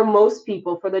 for most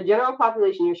people, for the general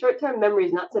population, your short-term memory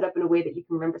is not set up in a way that you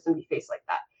can remember somebody's face like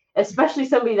that. especially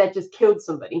somebody that just killed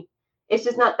somebody. It's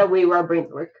just not the way our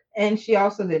brains work. And she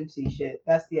also didn't see shit.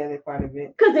 That's the other part of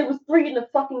it. Because it was 3 in the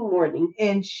fucking morning.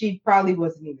 And she probably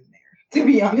wasn't even there, to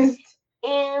be honest.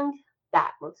 And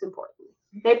that most important.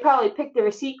 They probably picked the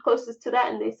receipt closest to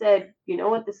that and they said, you know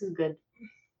what, this is good.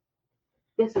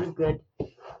 This is good.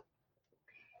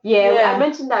 Yeah, I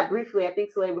mentioned that briefly, I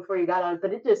think, Soleil, before you got on,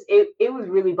 but it was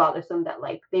really bothersome that,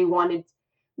 like,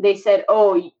 they said,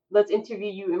 oh, let's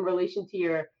interview you in relation to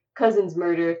your cousin's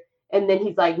murder. And then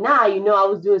he's like, nah, I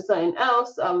was doing something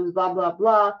else. I was blah, blah,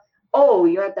 blah. Oh,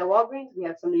 you're at that Walgreens? We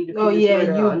have somebody to put this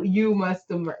murder on. You must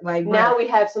have, like, now we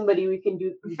have somebody we can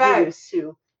do this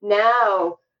to.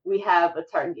 Now we have a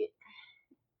target.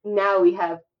 Now we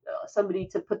have somebody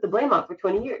to put the blame on for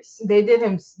 20 years. They did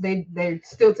him. They're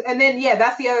still. And then,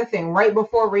 that's the other thing. Right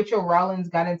before Rachel Rollins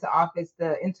got into office,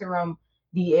 the interim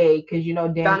DA, because,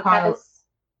 Dan John Connell. Pattis.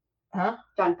 Huh?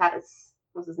 John Pattis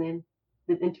was his name.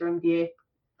 The interim DA.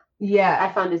 Yeah.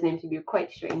 I found his name to be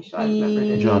quite strange, so I remembered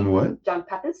it. John what? John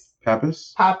Pappas.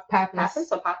 Pappas? Pappas.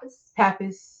 Pappas or Pappas?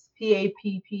 Pappas.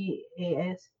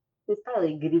 Pappas. It's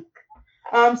probably Greek.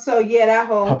 So that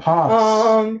whole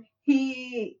Pappas.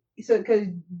 Because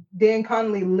Dan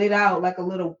Connolly lit out like a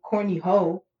little corny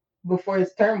hoe before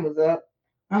his term was up.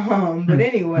 But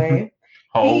anyway,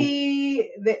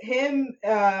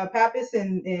 Pappas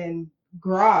and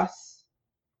Gross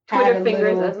Twitter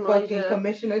fingers, as fucking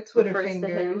Commissioner Twitter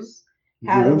fingers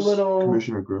had a little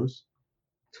Commissioner Gross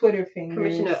Twitter fingers.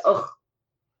 Commissioner, ugh.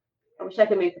 I wish I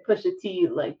could make the push a T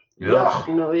like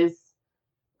is.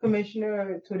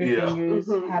 Commissioner Twitter fingers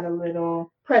had a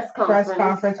little press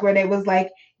conference where they was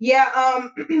like,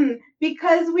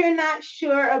 because we're not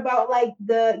sure about like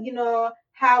the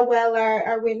how well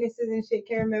our witnesses and shit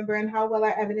can remember and how well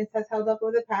our evidence has held up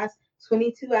over the past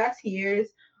 22 years.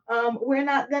 We're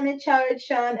not gonna charge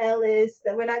Sean Ellis.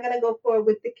 That we're not gonna go forward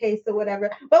with the case or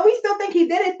whatever. But we still think he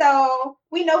did it though.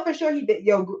 We know for sure he did.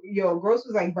 Yo, Gross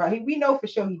was like, bro, we know for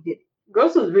sure he did it.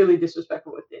 Gross was really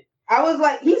disrespectful with it. I was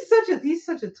like, he's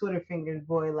such a Twitter fingers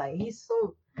boy. Like he's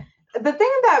so. The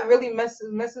thing that really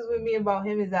messes with me about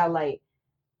him is that like,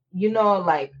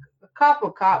 like cop,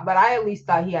 but I at least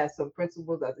thought he had some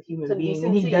principles as a human being,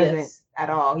 and he doesn't at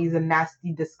all. He's a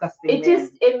nasty, disgusting.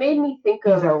 It made me think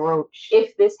of a roach.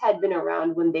 If this had been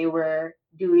around when they were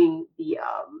doing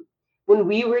when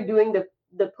we were doing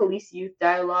the police youth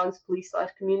dialogues,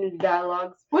 police/community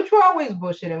dialogues, which were always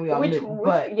bullshit, and we all knew.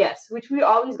 Which we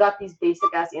always got these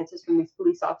basic ass answers from these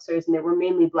police officers, and they were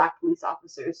mainly Black police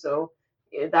officers. So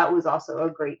that was also a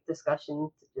great discussion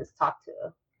to just talk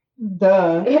to.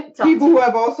 People who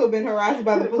have also been harassed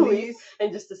by the police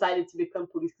and just decided to become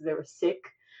police because they were sick.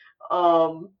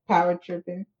 Power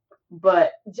tripping.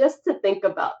 But just to think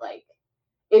about, like,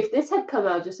 if this had come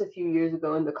out just a few years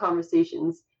ago in the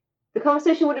conversation there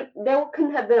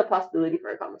couldn't have been a possibility for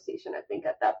a conversation, I think,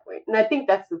 at that point. And I think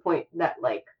that's the point that,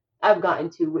 like, I've gotten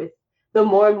to with the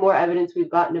more and more evidence we've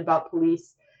gotten about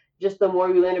police, just the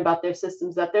more we learn about their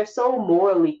systems, that they're so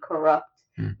morally corrupt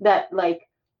that, like,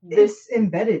 it's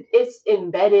embedded.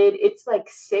 It's, like,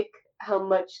 sick how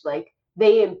much, like,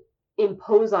 they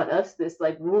impose on us this,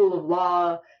 like, rule of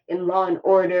law and law and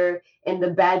order, and the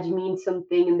badge means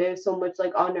something, and there's so much,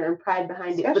 like, honor and pride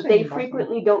behind it, but they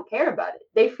frequently don't care about it.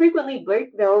 They frequently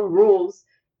break their own rules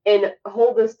and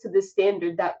hold us to this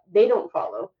standard that they don't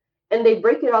follow, and they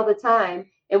break it all the time,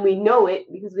 and we know it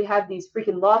because we have these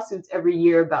freaking lawsuits every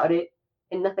year about it,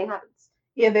 and nothing happens.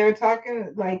 Yeah, they were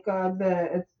talking, like,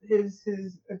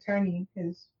 his attorney,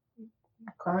 his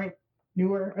current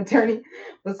newer attorney,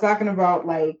 was talking about,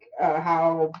 like,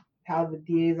 how the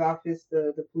DA's office,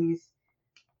 the police,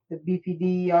 the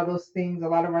BPD, all those things, a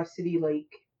lot of our city, like,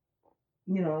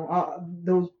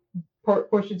 those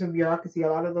portions of bureaucracy, a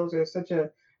lot of those are such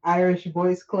a Irish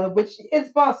boys club, which it's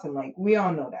Boston, like, we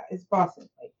all know that it's Boston,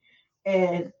 like,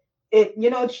 and it,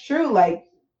 it's true, like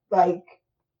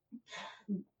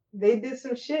they did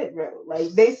some shit, bro. Like,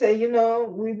 they say,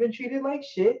 we've been treated like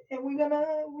shit, and we're not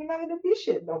gonna be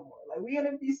shit no more. Like, we're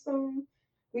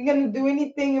gonna do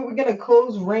anything, and we're gonna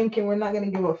close rank, and we're not gonna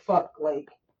give a fuck. Like,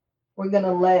 we're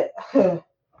gonna let a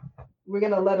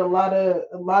lot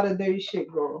of dirty shit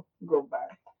go by.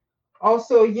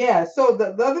 Also, yeah. So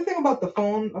the other thing about the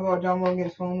phone, about John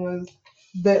Logan's phone, was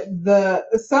the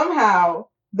somehow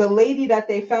the lady that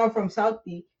they found from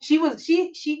Southie, she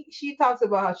talks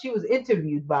about how she was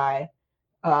interviewed by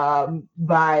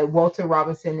Walter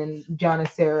Robinson and John and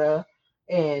Sarah,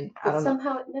 and I don't know.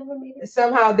 Somehow it never made it.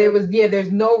 Somehow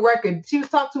there's no record. She was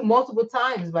talked to multiple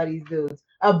times by these dudes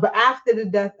after the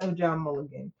death of John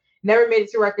Mulligan. Never made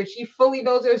it to record. She fully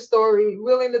knows her story,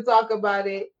 willing to talk about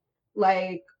it.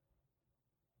 Like,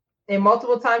 And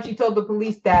multiple times she told the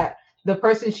police that the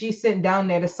person she sent down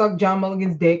there to suck John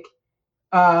Mulligan's dick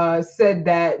said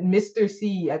that Mr.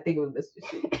 C, I think it was Mr.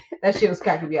 C. That shit was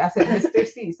cracking me. I said Mr.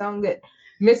 C, sound good.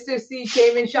 Mr. C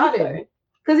came and shot him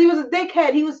because he was a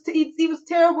dickhead. He was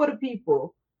terrible to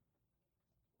people.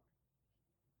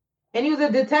 And he was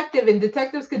a detective, and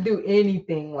detectives could do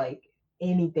anything,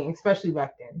 especially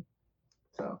back then.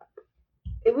 So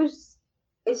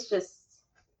it's just,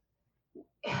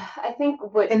 I think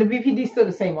and the BPD is still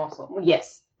the same also.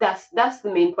 Yes, that's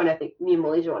the main point I think me and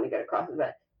Malaysia want to get across is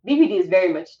that BPD is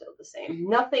very much still the same.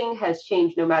 Nothing has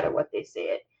changed no matter what they say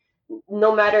it.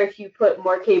 No matter if you put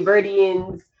more Cape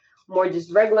Verdeans, more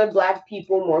just regular black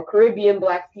people, more Caribbean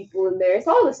black people in there, it's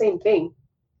all the same thing.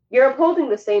 You're upholding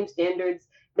the same standards.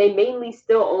 They mainly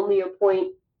still only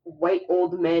appoint white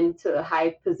old men to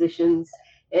high positions.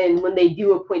 And when they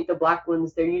do appoint the black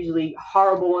ones, they're usually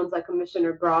horrible ones like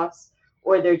Commissioner Gross,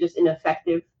 or they're just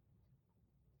ineffective.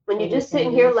 And you're just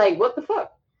sitting here like, what the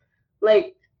fuck?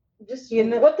 Like, just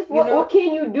what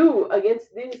can you do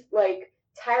against these like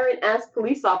tyrant ass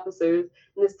police officers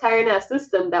in this tyrant ass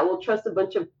system that will trust a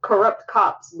bunch of corrupt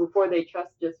cops before they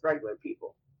trust just regular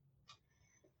people?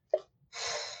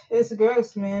 It's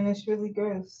gross, man. It's really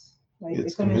gross. Like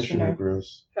it's Commissioner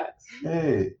Gross. Facts.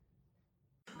 Hey.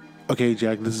 Okay,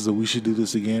 Jack, this is a We Should Do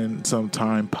This Again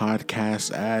Sometime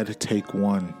podcast ad, take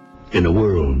one. In a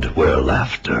world where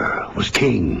laughter was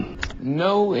king.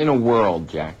 No, in a world,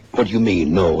 Jack. What do you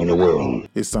mean, no, in a world?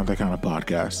 It's not that kind of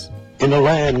podcast. In a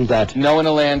land that... No, in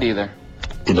a land either.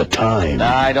 In a time...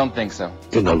 I don't think so.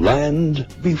 In a land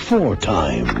before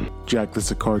time. Jack, this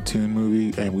is a cartoon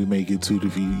movie, and we may get sued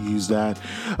if you use that.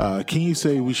 Can you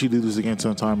say We Should Do This Again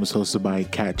Sometime is hosted by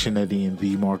Kat Chinetti and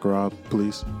the Mark Robb,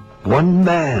 please? One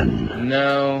man.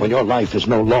 No. When your life is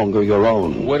no longer your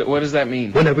own. What does that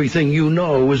mean? When everything you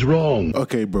know is wrong.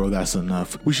 Okay, bro, that's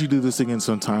enough. We should do this again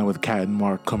sometime with Kat and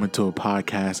Mark coming to a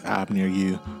podcast app near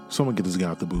you. Someone get this guy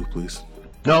out the booth, please.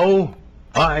 No,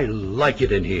 I like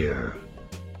it in here.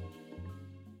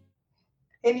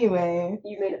 Anyway.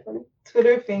 You made it funny?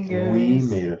 Twitter fingers. We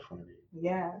made it funny.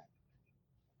 Yeah.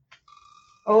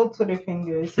 Old Twitter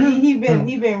fingers. He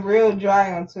been real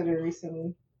dry on Twitter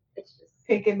recently. It's just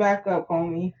pick it back up,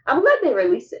 homie. I'm glad they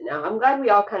released it now. I'm glad we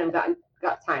all kind of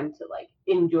got time to like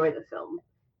enjoy the film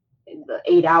in the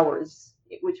 8 hours,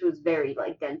 which was very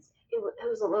like dense. It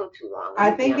was a little too long.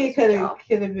 I think it could have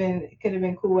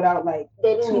been cool without like.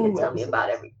 They didn't even tell me about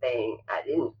everything. I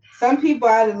didn't. Some people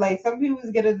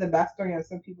was getting the backstory, and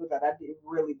some people that I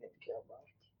really didn't care about.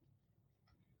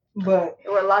 But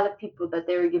there were a lot of people that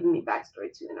they were giving me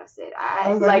backstory to, and I said, I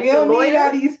was like, we don't need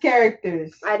all these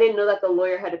characters. I didn't know that the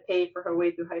lawyer had to pay for her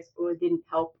way through high school. It didn't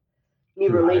help me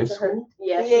relate to her.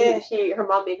 Yeah. Her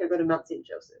mom made her go to Mount St.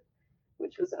 Joseph,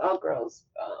 which was an all-girls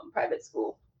private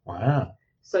school. Wow.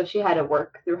 So she had to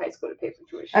work through high school to pay for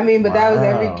tuition. I mean, but that was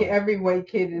every white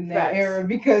kid in that era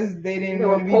because they didn't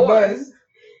want to be buzzed.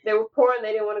 They were poor and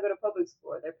they didn't want to go to public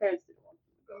school. Their parents didn't want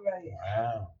them to go. Right.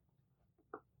 Wow.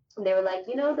 They were like,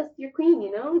 that's your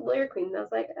queen, lawyer queen. And I was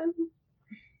like,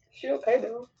 she okay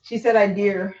though. She said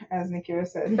idea, as Nikira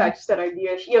said. In fact, she said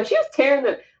idea. She was tearing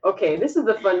them. Okay, this is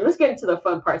the fun. Let's get into the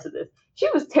fun parts of this. She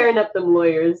was tearing up them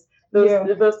lawyers.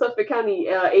 Those Suffolk County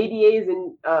ADAs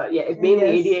and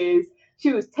mainly ADAs.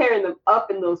 She was tearing them up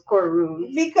in those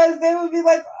courtrooms. Because they would be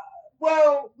like,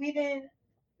 well, we didn't.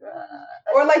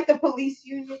 Or like the police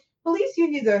union. Police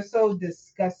unions are so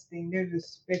disgusting. They're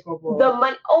despicable. The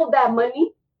money. Oh, that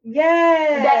money.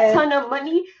 Yeah. That ton of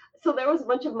money. So there was a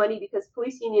bunch of money because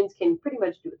police unions can pretty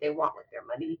much do what they want with their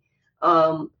money.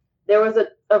 There was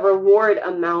a reward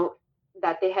amount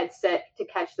that they had set to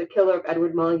catch the killer of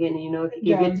Edward Mulligan. And, if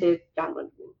you give it to John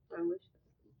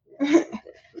Mulligan.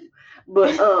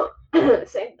 But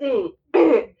same thing.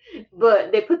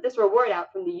 But they put this reward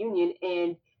out from the union,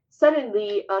 and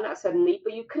not suddenly,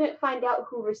 but you couldn't find out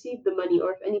who received the money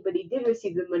or if anybody did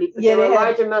receive the money. Because there were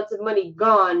large amounts of money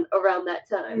gone around that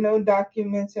time. No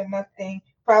documents or nothing.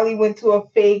 Probably went to a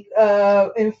fake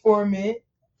informant,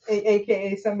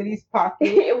 aka somebody's pocket.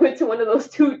 It went to one of those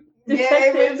two detectives. Yeah,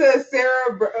 it went to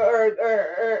Sarah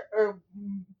or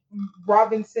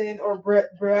Robinson or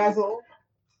Brazel.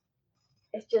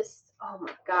 It's just, oh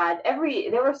my God.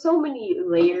 There were so many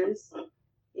layers.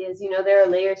 Yes, there are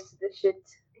layers to this shit.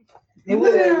 It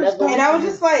was, and I was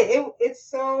just like, it's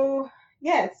so,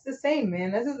 it's the same,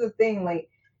 man. This is the thing. Like,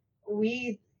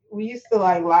 we used to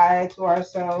like lie to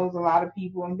ourselves, a lot of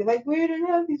people, and be like, we didn't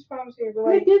have these problems here. But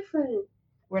like, we're different.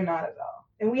 We're not at all,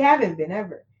 and we haven't been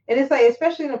ever. And it's like,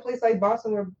 especially in a place like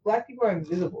Boston where Black people are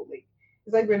invisible. Like,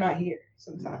 it's like we're not here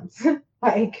sometimes.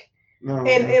 Like,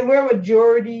 and we're a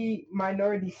majority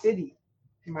minority city.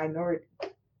 minority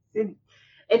city.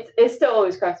 It still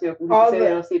always cracks me up when people All say the-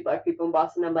 they don't see black people in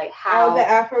Boston. I'm like, how? All the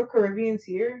Afro-Caribbeans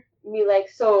here, Me like,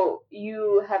 so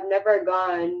you have never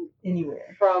gone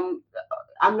anywhere. from,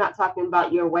 I'm not talking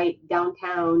about your white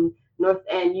downtown North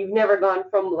End. You've never gone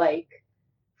from like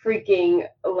freaking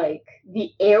like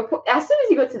the airport. As soon as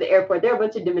you go to the airport, there are a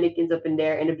bunch of Dominicans up in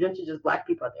there and a bunch of just black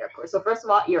people at the airport. So first of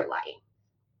all, you're lying.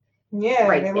 Yeah,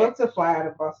 Right they there. love to fly out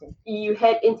of Boston. You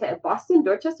head into Boston,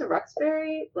 Dorchester,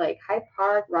 Roxbury, like Hyde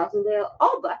Park, Rosendale,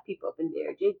 all black people up in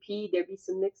there. JP, there be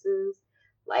some mixes.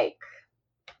 Like,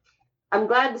 I'm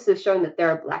glad this is showing that there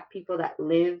are black people that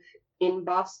live in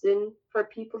Boston. For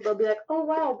people, they'll be like, oh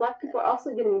wow, black people are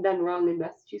also getting done wrong in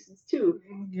Massachusetts too.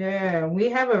 Yeah, we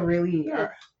have a really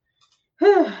Yeah.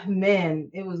 man,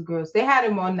 it was gross. They had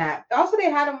him on that. Also, they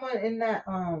had him on in that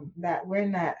that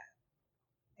wearing that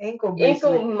ankle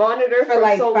bracelet Ankle monitor for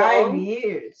like so 5 long.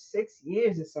 years, 6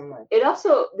 years or something like that. It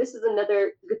also, this is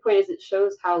another good point, is it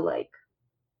shows how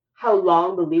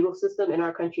long the legal system in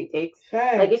our country takes.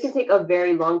 Like, it can take a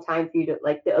very long time for you to,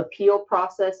 like, the appeal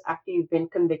process after you've been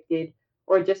convicted,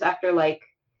 or just after like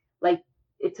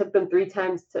it took them 3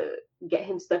 times to get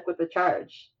him stuck with the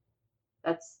charge.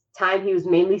 That's time he was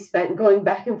mainly spent going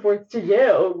back and forth to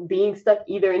jail, being stuck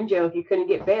either in jail if he couldn't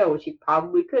get bail, which he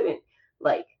probably couldn't.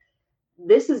 Like,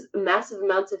 this is massive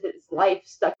amounts of his life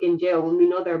stuck in jail when we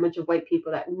know there are a bunch of white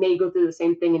people that may go through the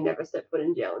same thing and never step foot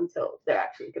in jail until they're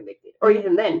actually convicted. Or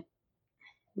even then.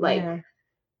 Like, Yeah.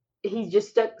 he's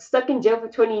just stuck in jail for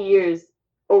 20 years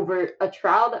over a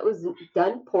trial that was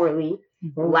done poorly,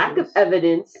 lack of Bogus.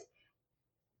 evidence,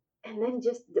 and then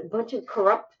just a bunch of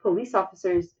corrupt police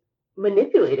officers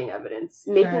manipulating evidence,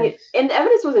 making it, Facts. and the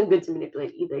evidence wasn't good to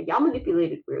manipulate either. Y'all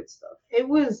manipulated weird stuff. It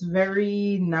was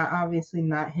very not obviously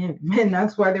not him, and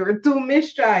that's why there were 2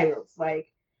 mistrials.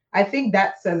 Like, I think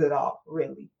that says it all,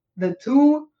 really. The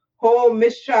 2 whole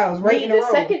mistrials right in a The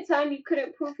row. second time you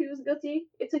couldn't prove he was guilty,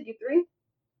 it took you 3.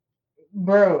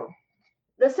 Bro,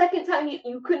 The second time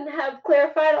you couldn't have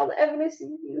clarified all the evidence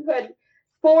you had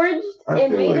forged I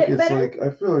and feel made like it better.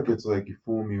 it's like you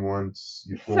fool me once,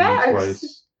 you fool Facts. me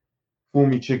twice, fool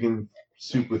me chicken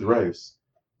soup with rice,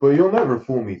 but you'll never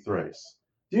fool me thrice.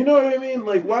 Do you know what I mean?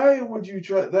 Like, why would you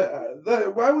try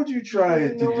that? Why would you try you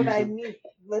to know do what I something? mean.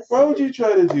 Listen, Why would you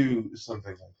try to do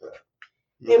something like that?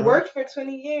 You it know? worked for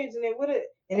 20 years, and it would have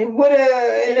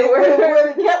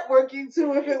kept working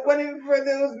too if it wasn't for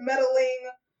those meddling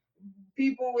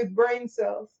people with brain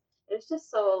cells It's just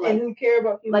so and like who care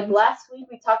about humans. like last week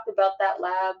we talked about that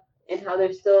lab and how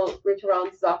there's still Rich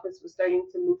Rollins' office was starting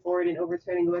to move forward in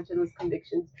overturning a bunch of those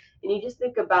convictions. And you just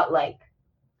think about, like,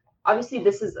 obviously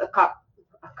this is a cop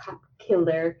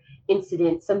killer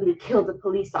incident. Somebody killed a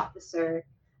police officer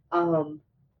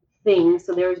thing,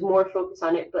 so there was more focus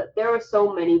on it. But there were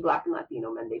so many Black and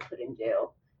Latino men they put in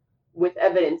jail with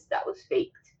evidence that was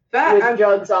faked, with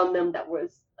drugs on them that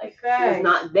was like was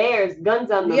not theirs, guns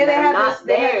on them Yeah, they that are had not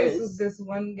theirs. this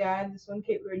one guy, this one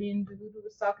Cape Verdean dude who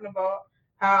was talking about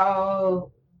how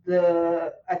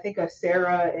I think of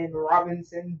Sarah and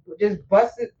Robinson just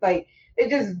busted, like they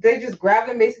just grabbed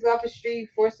him basically off the street,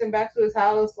 forced him back to his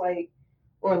house,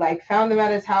 or found him at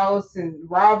his house and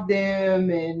robbed him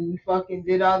and fucking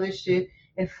did all this shit.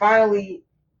 And finally,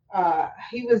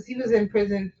 he was in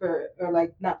prison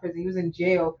not prison, he was in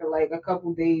jail for like a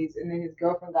couple days, and then his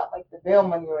girlfriend got like the bail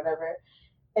money or whatever.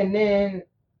 And then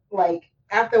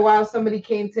after a while, somebody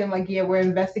came to him like, yeah, we're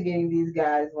investigating these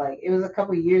guys. Like, it was a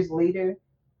couple years later,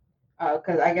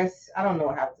 because I guess I don't know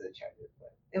what happened to the charges,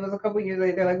 but it was a couple years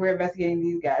later. Like, we're investigating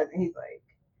these guys, and he's like,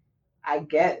 I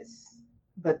guess.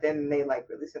 But then they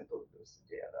released him to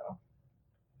jail though.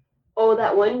 Oh,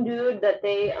 that one dude that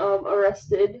they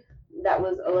arrested that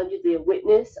was allegedly a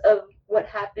witness of what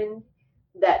happened,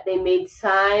 that they made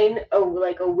sign a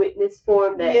witness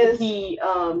form that Yes. he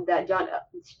that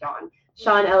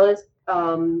Sean Ellis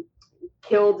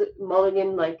killed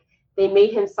Mulligan. Like, they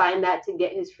made him sign that to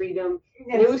get his freedom.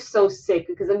 And it was so sick,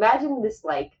 because imagine this,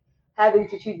 like, having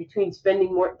to choose between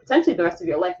spending potentially the rest of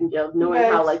your life in jail, knowing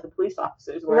how the police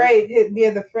officers were, right.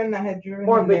 Yeah, the friend that had driven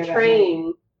or him there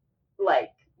betraying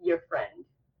your friend.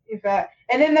 In fact,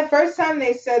 and then the first time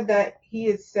they said that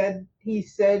he said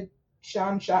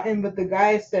Sean shot him, but the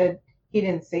guy said he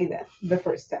didn't say that the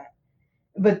first time.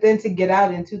 But then to get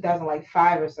out in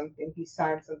 2005 or something, he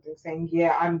signed something saying,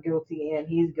 yeah, I'm guilty and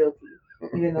he's guilty,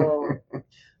 even though.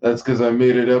 That's because I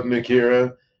made it up,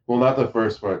 Nakira. Well, not the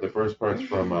first part. The first part's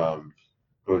from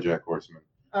BoJack Horseman,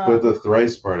 but the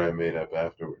thrice part I made up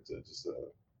afterwards. I just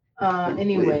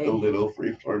anyway, played a little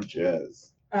freeform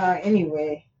jazz.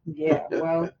 Anyway, yeah.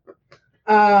 Well,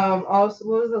 also,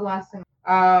 what was the last thing?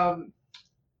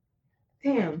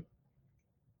 Damn.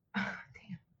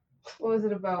 What was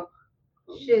it about?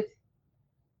 Shit.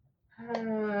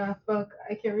 Fuck.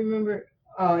 I can't remember.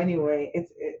 Oh, anyway,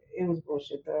 it was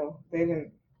bullshit though. They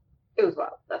didn't. It was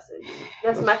wild. That's it.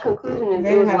 That's That's my fucked up. conclusion. Is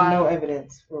They it was didn't have no wild.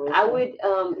 evidence for it. I would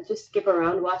just skip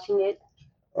around watching it.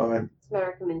 And It's my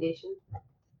recommendation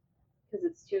because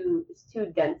it's too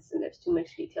dense and there's too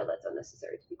much detail that's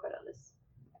unnecessary. To be quite honest,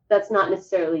 that's not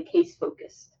necessarily case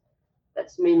focused.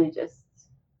 That's mainly just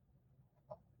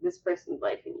this person's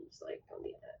life, and you just like don't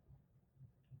need that.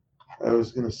 I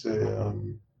was gonna say,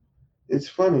 it's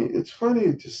funny. It's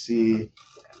funny to see.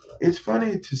 It's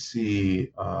funny to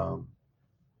see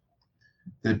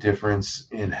the difference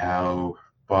in how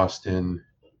Boston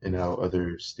and how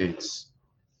other states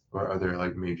or other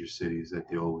like major cities that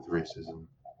deal with racism.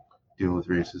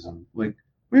 Like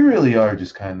we really are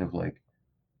just kind of like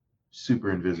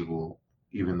super invisible,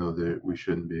 even though we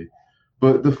shouldn't be.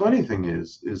 But the funny thing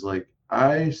is like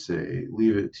I say,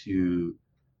 leave it to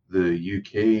the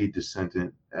UK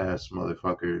descendant ass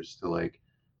motherfuckers to like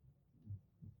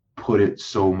put it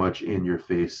so much in your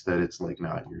face that it's like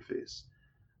not in your face.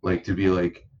 Like to be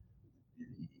like,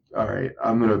 all right,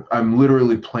 I'm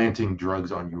literally planting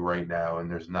drugs on you right now, and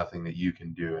there's nothing that you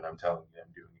can do, and I'm telling you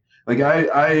I'm doing it. Like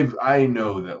I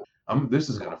know that this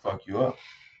is gonna fuck you up.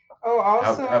 Oh,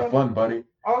 also Have fun, buddy.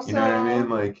 Also, You know what I mean?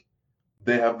 Like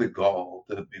they have the gall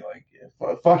to be like,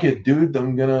 yeah, fuck it, dude.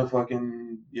 I'm gonna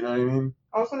fucking, you know what I mean?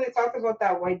 Also, they talked about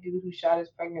that white dude who shot his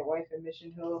pregnant wife in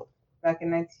Mission Hill back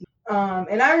in 19.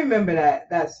 And I remember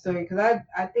that story because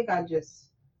I think I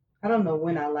don't know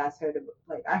when I last heard it.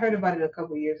 Like I heard about it a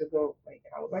couple years ago. Like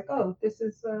I was like, oh, this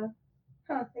is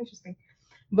interesting.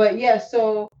 But yeah,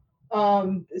 so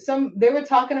they were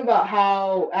talking about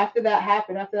how after that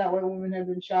happened, after that white woman had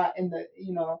been shot in the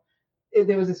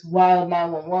there was this wild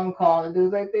 911 call, and it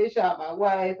was like, they shot my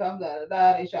wife, I'm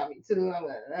they shot me too, I'm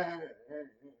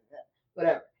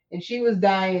whatever. And she was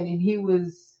dying, and he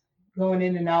was going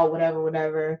in and out,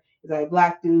 whatever. He's like,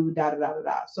 black dude, da da da da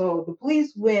da. So the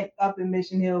police went up in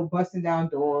Mission Hill, busting down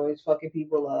doors, fucking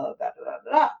people up, da da da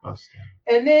da da.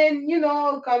 And then,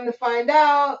 come to find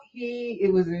out,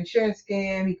 it was an insurance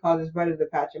scam. He called his brother to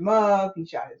patch him up. He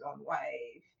shot his own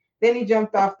wife. Then he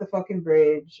jumped off the fucking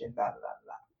bridge and da da da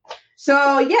da.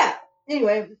 So yeah.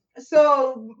 Anyway,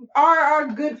 so our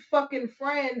good fucking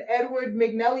friend Edward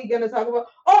McNally gonna talk about,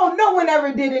 oh, no one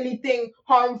ever did anything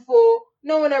harmful.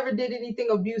 No one ever did anything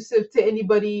abusive to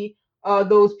anybody.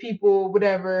 Those people,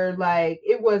 whatever. Like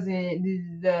it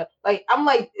wasn't like I'm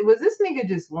like, was this nigga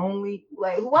just lonely?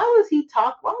 Like why was he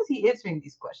answering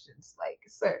these questions? Like,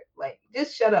 sir, like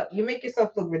just shut up. You make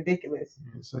yourself look ridiculous.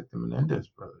 It's like the Menendez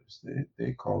brothers.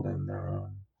 They called in their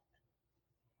own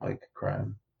like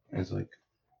crime as like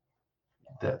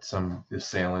that some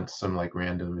like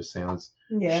random assailants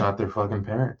shot their fucking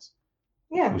parents.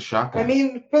 Yeah. With shotguns. I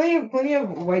mean, plenty of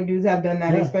white dudes have done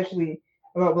that, especially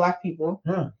about black people.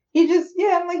 Yeah. He just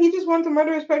wanted to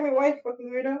murder his pregnant wife, fucking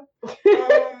weirdo.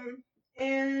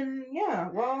 And yeah,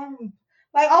 well,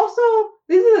 like also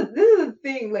this is the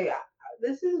thing, like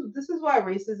this is why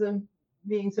racism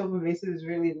being so pervasive is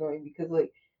really annoying, because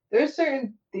like there's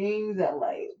certain things that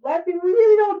like black people, we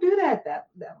really don't do that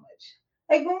much.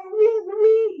 Like when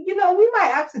we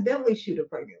might accidentally shoot a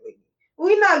pregnant lady.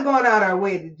 We're not going out our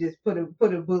way to just put a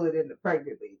bullet in the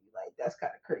pregnant lady. Like that's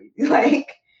kind of crazy.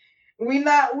 Like we're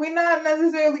not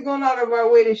necessarily going out of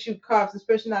our way to shoot cops,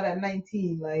 especially not at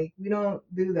 19. Like we don't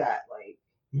do that. Like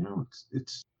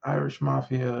it's Irish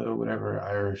mafia or whatever,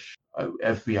 Irish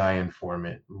FBI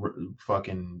informant,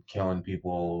 fucking killing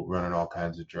people, running all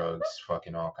kinds of drugs,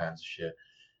 fucking all kinds of shit.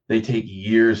 They take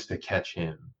years to catch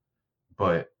him,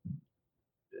 but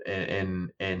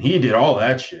and he did all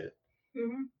that shit.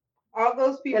 Mm-hmm. All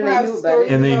those people have stories,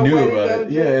 and they knew about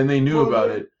it. Yeah, and they knew about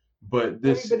it. But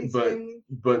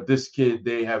this kid,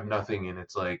 they have nothing, and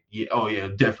it's like, yeah,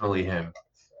 definitely him.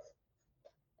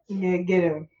 Yeah, get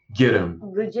him.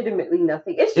 Legitimately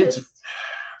nothing. It's just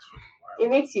it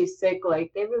makes you sick.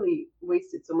 Like they really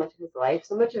wasted so much of his life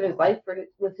with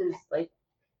his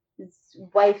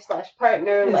wife /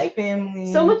 partner, his like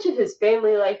family. So much of his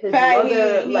family, like his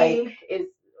mother, like is,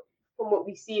 from what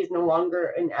we see, is no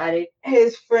longer an addict.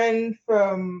 His friend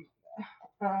from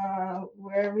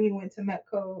wherever he went to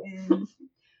Metco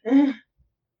in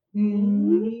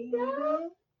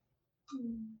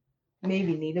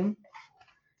maybe Needham.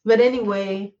 But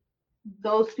anyway,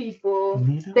 those people,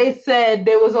 they said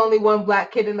there was only one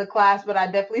black kid in the class, but I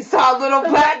definitely saw a little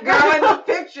black girl in the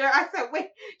picture. I said, wait,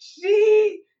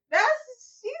 she's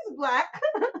black.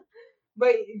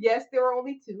 But yes, there were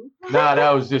only two. Nah,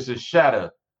 that was just his shadow.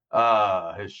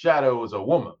 His shadow was a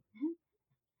woman.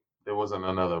 There wasn't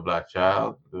another black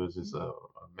child. There was just a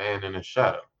man in his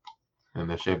shadow. in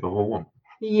the shape of a woman.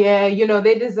 Yeah,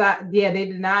 they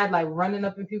denied like running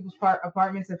up in people's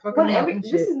apartments and fucking them up and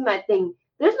This shit. is my thing.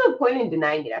 There's no point in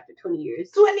denying it after 20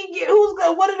 years. 20 years.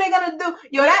 What are they gonna do?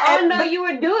 Yo, you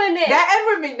were doing it. That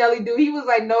Edward McNally dude, he was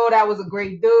like, no, that was a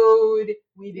great dude.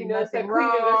 We did nothing it's a clean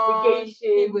wrong.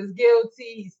 investigation. He was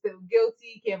guilty. He's still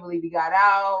guilty. Can't believe he got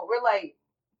out. We're like,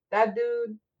 that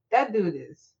dude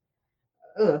is,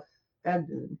 that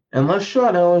dude. Unless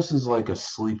Sean Ellis is like a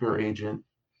sleeper agent,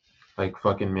 like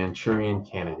fucking Manchurian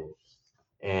Candidate,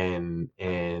 and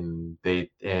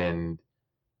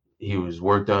he was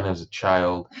worked on as a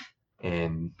child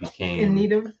and became In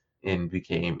Needham? And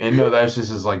no, that's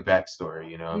just his like backstory,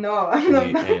 you know. No,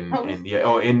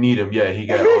 in Needham, yeah, he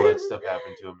got all that stuff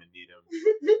happened to him in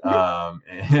Needham.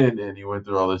 And he went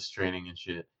through all this training and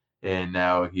shit, and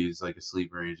now he's like a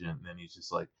sleeper agent, and then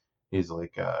he's like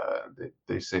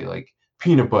they say like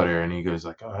peanut butter, and he goes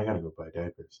like, oh, I gotta go buy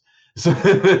diapers. So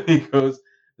he goes,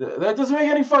 that doesn't make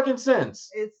any fucking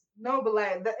sense. But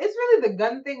like, it's really the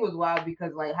gun thing was wild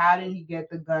because like, how did he get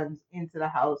the guns into the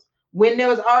house when there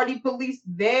was already police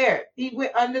there? He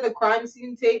went under the crime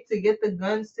scene tape to get the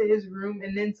guns to his room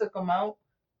and then took them out.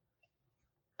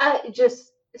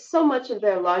 So much of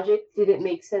their logic didn't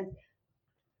make sense.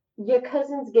 Your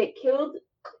cousins get killed.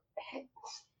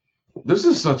 This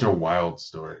is such a wild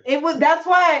story. That's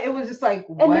why it was just like,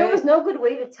 what? And there was no good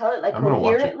way to tell it like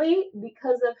coherently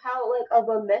because of how like of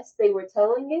a mess they were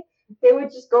telling it. They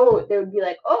would just go. They would be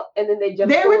like, "Oh," and then they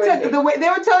jump. They were telling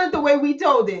it the way we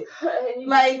told it. And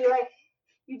like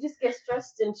you just get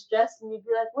stressed, and you'd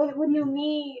be like, "What do you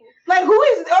mean? Like, who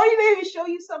is? Or you maybe show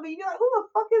you something. You're like, who the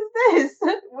fuck is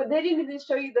this?" Well, they didn't even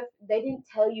show you They didn't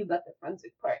tell you about the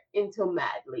forensic part until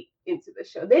mad late into the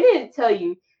show. They didn't tell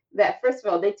you that. First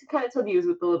of all, they kind of told you he was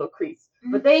with the little crease,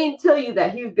 but they didn't tell you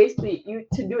that he was basically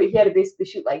to do it. He had to basically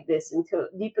shoot like this until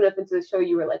deep enough into the show.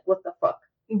 You were like, "What the fuck?"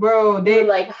 Bro, they were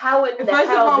like, how in the first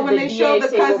hell of all, when did they showed the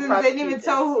cousins, they didn't even this?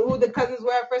 tell who the cousins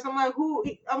were at first. I'm like, who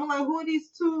are these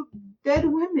two dead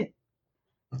women?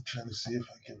 I'm trying to see if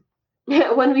I can.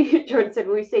 Jordan said,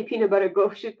 when we say peanut butter,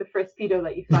 go shoot the first pedo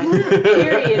that you find.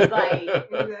 Period. Like,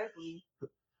 exactly.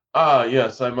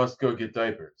 Yes, I must go get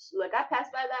diapers. Look, I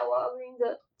passed by that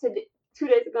Walgreens 2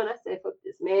 days ago, and I said, fuck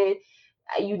this, man.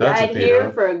 You That's died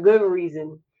here for a good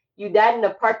reason. You died in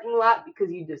a parking lot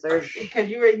because you deserved it. Because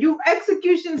you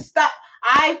execution stop.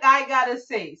 I gotta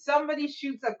say, somebody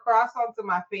shoots a cross onto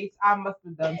my face. I must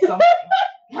have done something.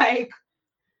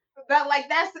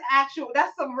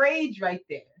 That's some rage right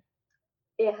there.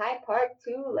 In Hyde Park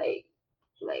too, like.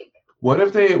 What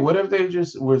if they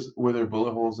just were there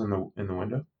bullet holes in the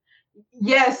window?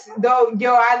 Yes, though,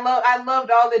 yo, I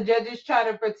loved all the judges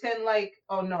trying to pretend like,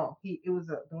 oh no, the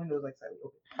window was like slightly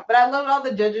open. But I loved all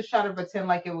the judges trying to pretend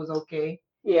like it was okay.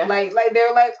 Yeah. Like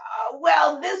they're like, oh,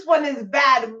 well, this one is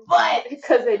bad, but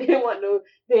because they didn't want no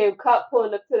damn cop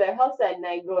pulling up to their house at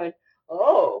night going,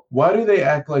 oh. Why do they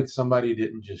act like somebody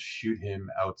didn't just shoot him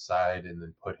outside and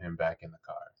then put him back in the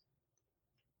car?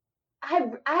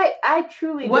 I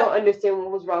truly don't understand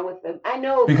what was wrong with them. I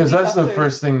know because that's the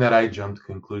first thing that I jumped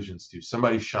conclusions to.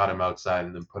 Somebody shot him outside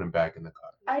and then put him back in the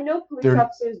car. I know police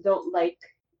officers don't like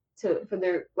for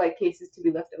their like cases to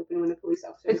be left open when a police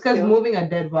officer. It's because moving a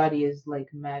dead body is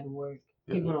like mad work.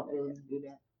 Yeah. People don't really do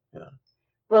that. Yeah.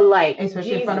 But like,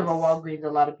 especially in front of a Walgreens, a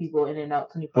lot of people in and out.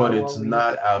 But it's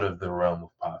not out of the realm of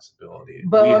possibility.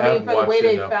 But I mean, for the way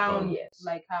they found,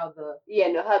 like how the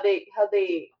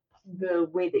the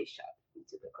way they shot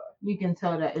into the car. You can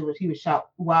tell that he was shot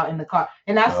while in the car,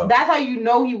 and that's how you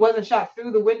know he wasn't shot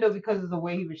through the window because of the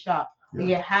way he was shot. Yeah. Like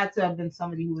it had to have been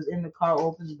somebody who was in the car,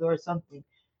 opened the door, or something.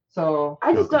 So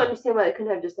I just don't understand why they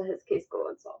couldn't have just let his case go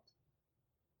unsolved.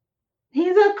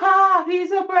 He's a cop.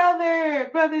 He's a brother.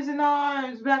 Brothers in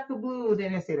arms. Black to blue. They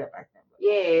didn't say that back then.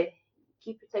 Yeah,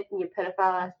 keep protecting your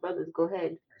pedophile ass brothers. Go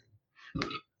ahead,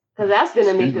 because that's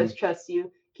gonna make us trust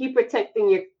you. Keep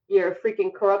protecting your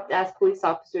freaking corrupt ass police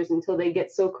officers until they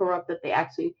get so corrupt that they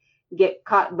actually get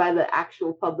caught by the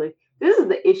actual public. This is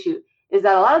the issue: is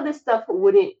that a lot of this stuff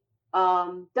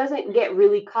doesn't get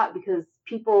really caught because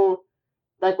people,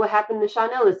 like what happened to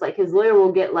Sean Ellis, like his lawyer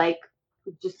will get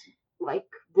just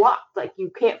blocked. Like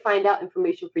you can't find out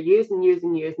information for years and years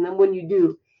and years, and then when you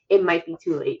do, it might be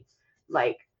too late.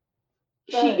 Like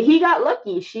he got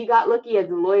lucky. She got lucky as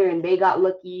a lawyer, and they got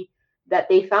lucky that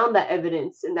they found that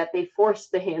evidence and that they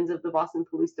forced the hands of the Boston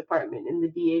Police Department and the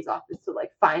DA's office to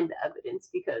find the evidence,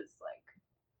 because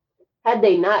had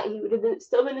they not, he would have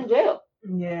still been in jail.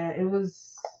 Yeah, it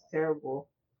was terrible.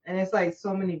 And it's like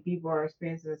so many people are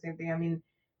experiencing the same thing. I mean,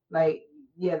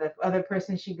 the other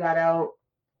person, she got out,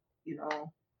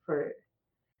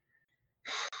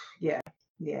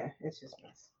 Yeah, it's just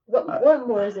mess. What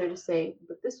more is there to say?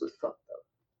 But this was fucked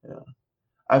up.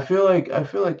 I feel like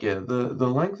yeah, the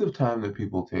length of time that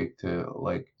people take to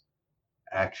like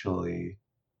actually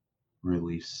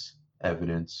release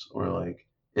evidence or like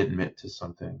admit to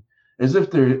something, as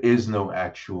if there is no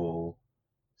actual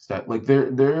like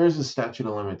there is a statute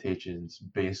of limitations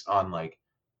based on like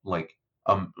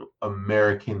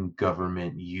American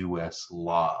government US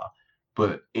law,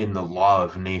 but in the law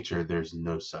of nature there's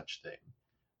no such thing.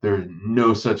 There's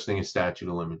no such thing as statute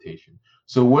of limitation.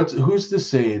 So who's to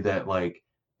say that like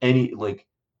any like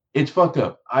it's fucked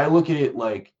up. I look at it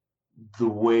like the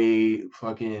way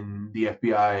fucking the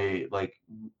FBI like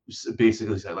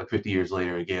basically said like 50 years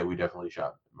later, like, yeah, we definitely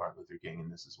shot Martin Luther King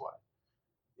and this is why.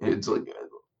 It's like,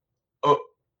 oh,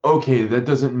 okay, that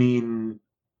doesn't mean,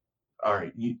 all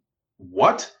right,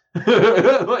 what?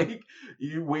 Like,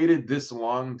 you waited this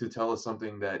long to tell us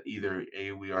something that either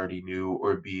A, we already knew,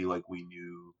 or B, like, we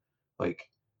knew, like,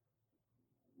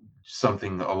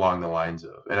 something along the lines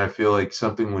of. And I feel like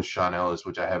something with Sean Ellis,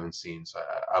 which I haven't seen, so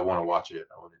I want to watch it.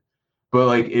 But,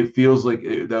 like, it feels like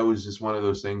that was just one of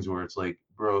those things where it's like,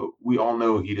 bro, we all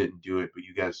know he didn't do it, but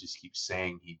you guys just keep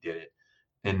saying he did it.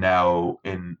 And now,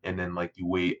 and then, like, you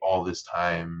wait all this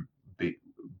time,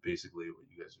 basically what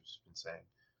you guys have just been saying.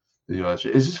 It's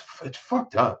just, it's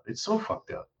fucked up. It's so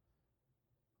fucked up.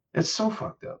 It's so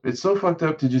fucked up. It's so fucked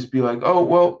up to just be like, oh,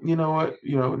 well, you know what?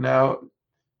 You know, now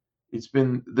it's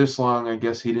been this long. I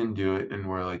guess he didn't do it. And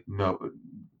we're like, no,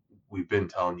 we've been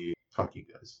telling you, fuck you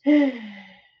guys.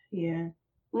 Yeah.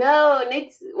 No,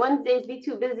 Nate's Wednesdays be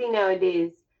too busy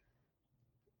nowadays.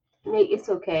 Nate, it's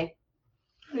okay.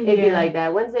 It'd be like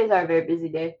that. Wednesdays are a very busy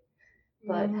day.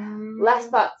 But last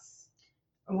thoughts.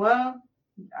 Well,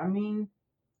 I mean,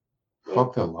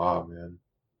 fuck the law, man.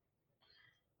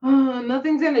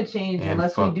 Nothing's gonna change And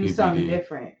unless we fuck do EBD. something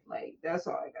different. Like, that's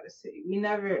all I gotta say.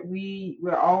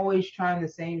 We're always trying the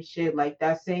same shit. Like,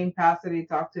 that same pastor they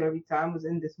talked to every time was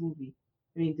in this movie.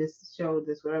 I mean, this show,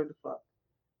 this whatever the fuck.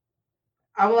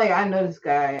 I'm like, I know this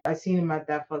guy. I seen him at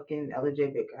that fucking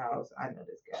LJ Baker house. I know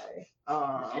this guy.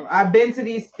 I've been to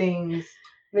these things,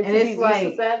 and it's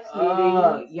like,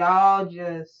 y'all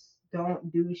just don't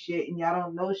do shit, and y'all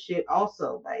don't know shit.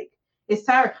 Also, like, it's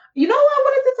tiring. You know what I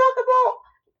wanted to talk about?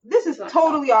 This is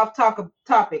totally off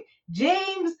topic.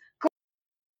 James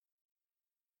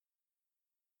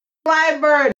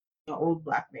Clyburn, an old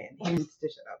black man. He needs to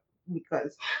shut up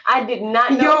because I did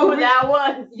not know who that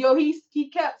was. Yo, he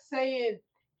kept saying,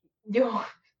 yo.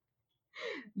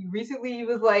 Recently, he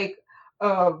was like,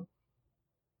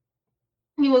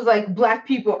 black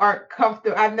people aren't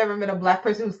comfortable. I've never met a black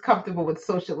person who's comfortable with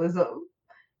socialism,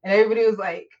 and everybody was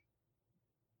like,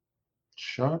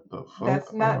 shut the fuck that's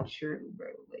up. not true, bro.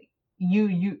 Like,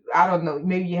 you I don't know,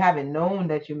 maybe you haven't known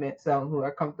that you met some who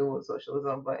are comfortable with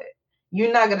socialism, but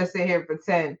you're not gonna sit here and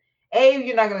pretend. A,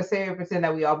 you're not gonna sit here and pretend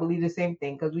that we all believe the same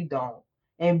thing, because we don't.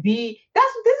 And B, this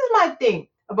is my thing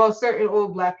about certain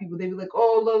old black people. They be like,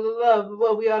 oh,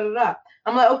 love, we are da.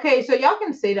 I'm like, okay, so y'all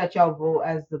can say that y'all vote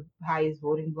as the highest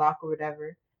voting block or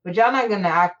whatever, but y'all not gonna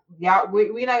act.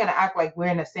 We're not gonna act like we're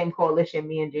in the same coalition.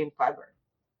 Me and James Clyburn,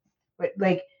 but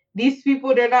like, these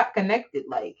people, they're not connected.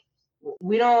 Like,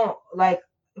 we don't, like,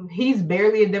 he's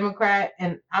barely a Democrat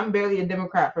and I'm barely a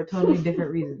Democrat for totally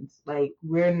different reasons. Like,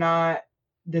 we're not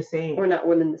the same. We're not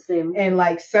one and the same. And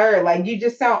like, sir, like, you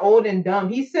just sound old and dumb.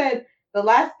 He said, the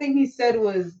last thing he said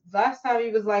was, last time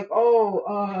he was like,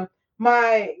 oh,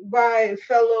 my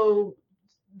fellow ...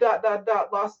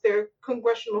 lost their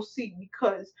congressional seat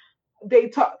because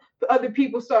other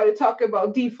people started talking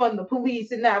about defund the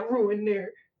police and that ruined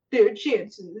their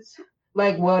chances.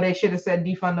 Like, well, they should have said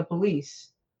defund the police.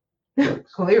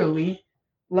 Clearly.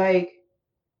 Like,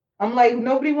 I'm like,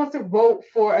 nobody wants to vote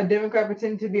for a Democrat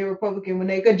pretending to be a Republican when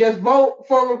they could just vote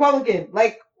for a Republican.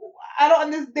 Like, I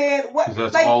don't understand what.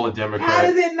 That's like, all a Democrat. How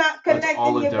does it not connect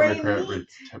all in a your Democrat brain?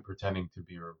 Pretending to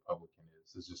be a Republican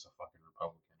is. It's just a fucking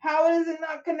Republican. How does it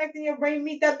not connect in your brain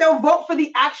meat that they'll vote for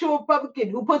the actual Republican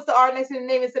who puts the R next to the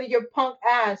name instead of your punk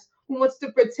ass who wants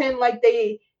to pretend like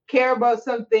they care about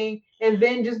something and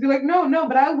then just be like, no,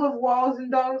 but I love walls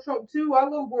and Donald Trump too. I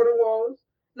love border walls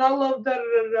and I love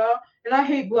and I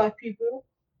hate black people.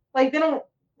 Like, they don't,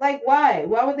 like, why?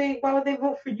 Why would they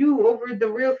vote for you over the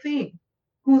real thing?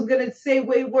 Who's gonna say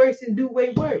way worse and do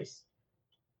way worse?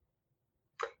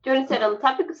 Jordan said, on the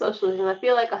topic of socialism, I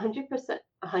feel like 100%,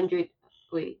 100,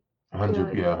 wait.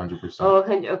 100, yeah, 100%. Oh,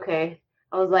 100, okay.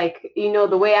 I was like,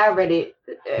 the way I read it,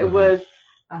 it was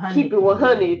 100. Keep it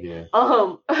 100. Yeah.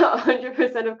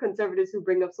 100% of conservatives who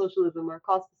bring up socialism or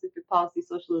cause-specific policy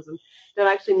socialism don't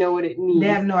actually know what it means. They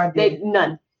have no idea.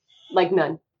 None.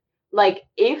 Like,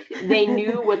 if they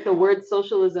knew what the word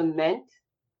socialism meant,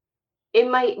 it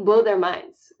might blow their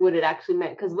minds what it actually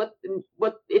meant. Because what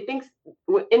it thinks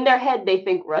in their head, they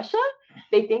think Russia,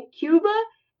 they think Cuba,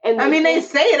 and they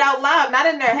say it out loud, not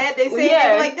in their head. They say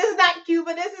Yeah. it like, this is not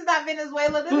Cuba, this is not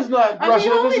Venezuela, This is not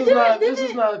Russia. This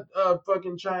is not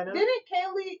fucking China. Didn't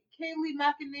Kaylee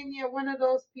McEnany, one of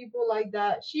those people like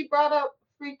that? She brought up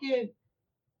freaking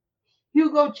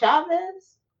Hugo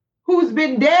Chavez, who's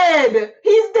been dead.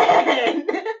 He's dead.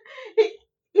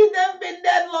 He's done been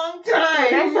dead long time.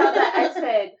 When I saw that, I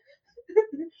said,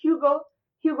 Hugo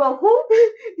who?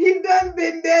 He's done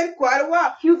been dead quite a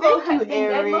while. Hugo Thank has you, been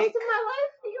dead Eric. most of my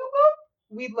life, Hugo.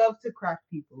 We love to crack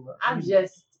people up.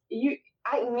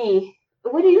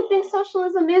 What do you think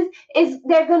socialism is? Is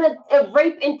they're gonna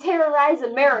rape and terrorize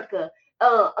America?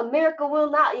 America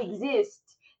will not exist.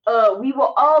 We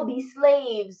will all be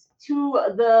slaves to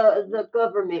the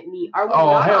government. Are we?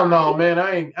 Oh not? hell no, man!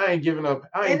 I ain't giving up.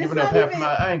 I ain't giving up half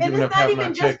my. I ain't giving up half my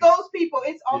just check. those people.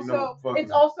 It's also.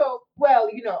 Well,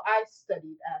 I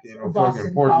studied at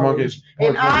Boston College,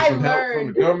 and I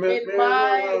learned in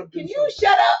my. Can you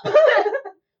shut up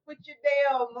with your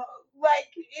damn? Like,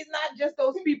 it's not just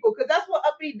those people, because that's what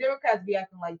uppity Democrats be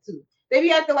acting like too. They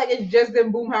be acting like it's just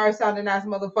them Boomhauer sounding ass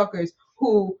motherfuckers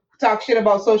who talk shit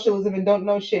about socialism and don't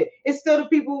know shit. It's still the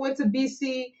people who went to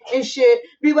BC and shit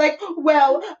be like,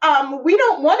 well, we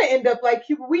don't want to end up like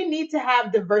Cuba. We need to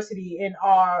have diversity in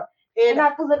our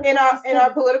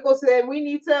political system. We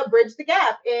need to bridge the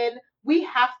gap, and we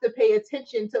have to pay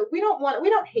attention to. We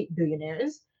don't hate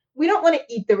billionaires. We don't want to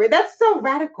eat the rich. That's so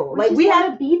radical. Like, we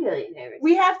have to be billionaires.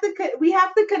 We have to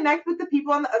connect with the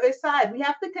people on the other side. We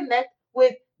have to connect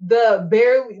with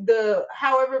the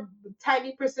however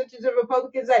tiny percentage of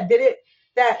Republicans that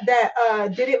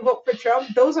didn't vote for Trump.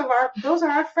 Those are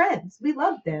our friends. We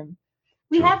love them.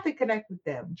 We have to connect with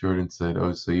them. Jordan said,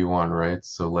 "Oh, so you want rights?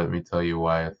 So let me tell you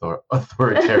why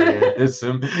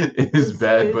authoritarianism is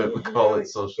bad, but we call it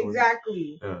socialism."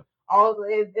 Exactly. Yeah.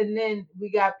 And then we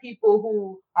got people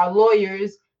who are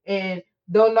lawyers and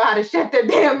don't know how to shut their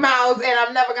damn mouths. And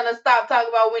I'm never gonna stop talking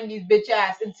about Wendy's bitch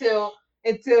ass until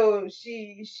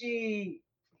she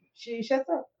shuts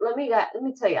up. Let me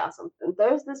tell y'all something.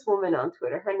 There's this woman on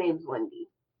Twitter. Her name's Wendy.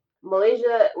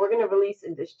 Malaysia, we're gonna release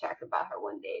a diss track about her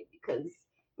one day because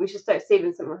we should start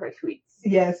saving some of her tweets.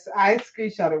 Yes, I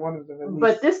screenshotted one of them.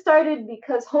 But this started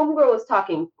because Homegirl was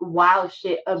talking wild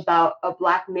shit about a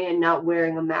black man not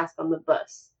wearing a mask on the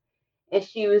bus, and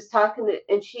she was talking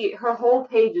her whole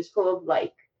page is full of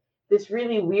like this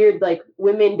really weird, like,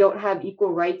 women don't have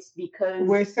equal rights because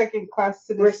we're second-class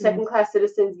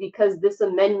citizens because this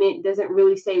amendment doesn't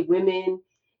really say women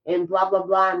and blah blah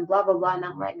blah and blah blah blah. And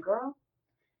I'm like, girl.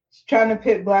 She's trying to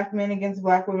pit black men against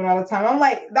black women all the time. I'm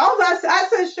like, I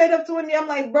said straight up to Wendy, I'm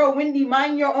like, bro, Wendy,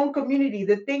 mind your own community.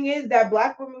 The thing is that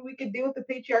black women, we could deal with the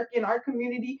patriarchy in our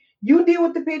community. You deal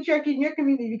with the patriarchy in your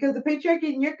community, because the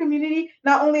patriarchy in your community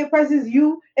not only oppresses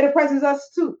you, it oppresses us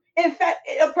too. In fact,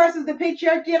 it oppresses the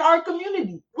patriarchy in our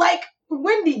community. Like,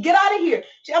 Wendy, get out of here.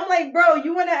 I'm like, bro,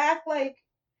 you want to act like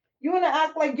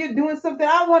you're doing something.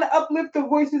 I want to uplift the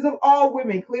voices of all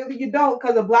women. Clearly you don't,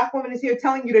 because a black woman is here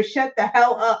telling you to shut the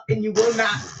hell up, and you will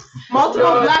not.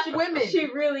 Multiple black women. She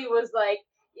really was like,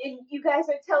 you guys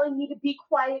are telling me to be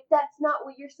quiet. That's not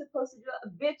what you're supposed to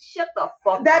do. Bitch, shut the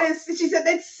fuck up. She said,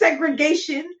 that's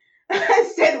segregation.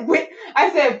 I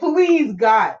said, please,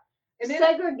 God. And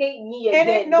segregate me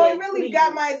again. It really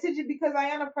got my attention because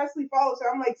Ayanna Pressley follows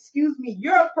her. I'm like, excuse me,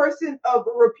 you're a person of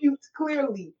repute,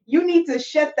 clearly. You need to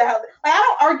shut the hell. Like,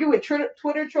 I don't argue with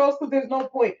Twitter trolls because there's no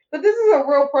point. But this is a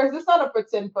real person. It's not a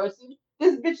pretend person.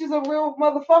 This bitch is a real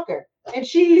motherfucker. And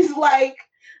she's like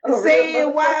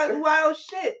saying wild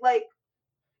shit. Like,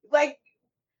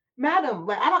 madam,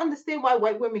 like, I don't understand why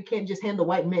white women can't just handle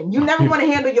white men. You never want to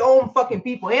handle your own fucking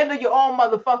people. Handle your own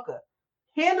motherfucker.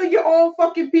 Handle your own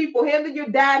fucking people. Handle your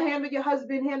dad. Handle your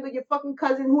husband. Handle your fucking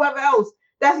cousin. Whoever else.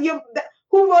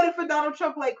 Who voted for Donald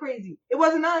Trump like crazy? It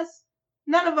wasn't us.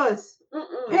 None of us.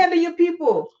 Handle your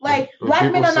people. Like,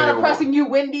 black men are not oppressing you,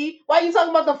 Wendy. Why are you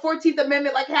talking about the 14th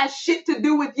Amendment like it has shit to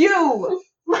do with you?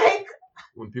 Like,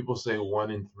 when people say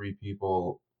 1 in 3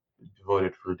 people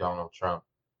voted for Donald Trump,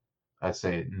 I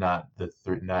say not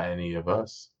any of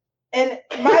us. And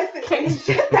my Ken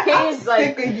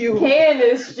like, Ken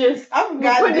is just putting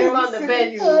him on the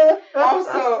bench.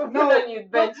 Also, no. The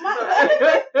other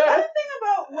thing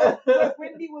about what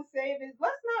Wendy was saying is,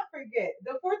 let's not forget,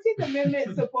 the 14th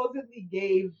Amendment supposedly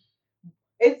gave,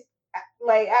 it's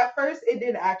like, at first it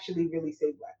didn't actually really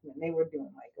say black men. They were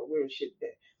doing like a weird shit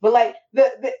there. But like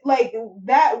like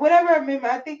that, whatever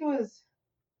amendment, I think it was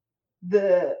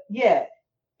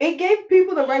it gave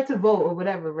people the right to vote or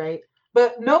whatever, right?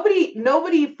 But no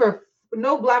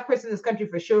black person in this country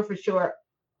for sure,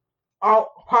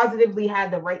 all positively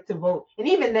had the right to vote. And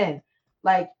even then,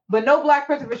 but no black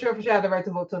person for sure had the right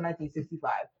to vote till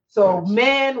 1965. So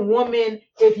man, woman,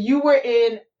 if you were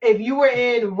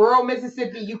in rural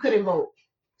Mississippi, you couldn't vote.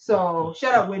 So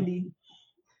shut up, Wendy.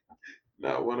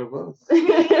 Not one of us.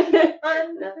 Not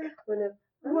one of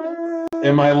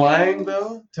Am I lying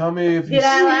though? Tell me if Did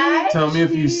I lie? Tell me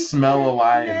if you smell a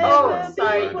lie in this Oh, room.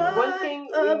 sorry. Right now. One thing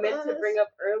we meant to bring up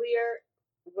earlier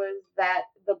was that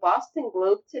the Boston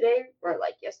Globe today, or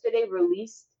like yesterday,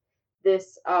 released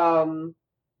this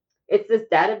it's this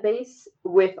database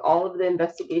with all of the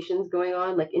investigations going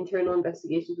on, like internal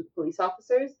investigations with police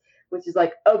officers, which is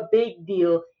like a big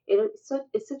deal. It's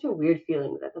such a weird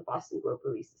feeling that the Boston Globe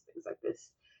releases things like this,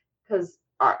 because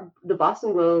the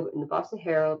Boston Globe and the Boston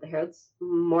Herald, the Herald's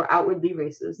more outwardly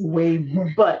racist, way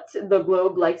more, but the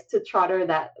Globe likes to trotter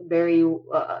that very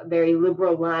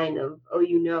liberal line of,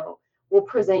 we'll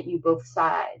present you both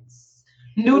sides,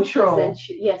 neutral,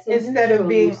 yes, instead of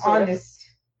being honest.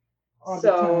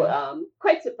 So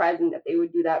quite surprising that they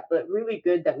would do that, but really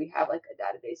good that we have like a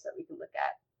database that we can look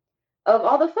at of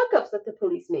all the fuck ups that the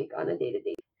police make on a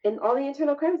day-to-day and all the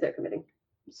internal crimes they're committing.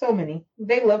 So many.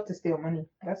 They love to steal money.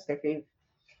 That's their favorite.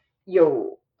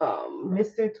 Yo,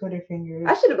 Mr. Twitter Fingers.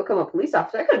 I should have become a police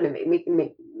officer. I could have been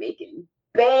making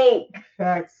bank.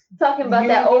 Facts. Talking about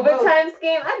that overtime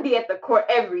scheme, I'd be at the court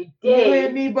every day. You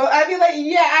and me both. I'd be like,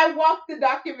 yeah, I walked the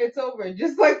documents over,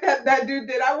 just like that dude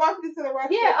did. I walked into the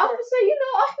Rochester Yeah, court. officer,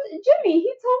 Jimmy,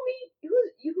 he told me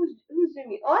who's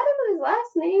Jimmy. Oh, I don't know his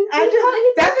last name. That's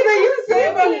what I used to say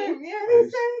about him. Yeah, he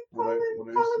said, call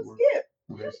him Skip.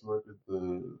 When I used to work at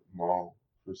the mall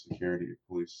for security,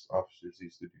 police officers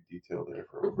used to do detail there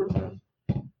for overtime.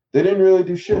 They didn't really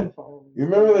do shit. You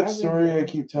remember that story I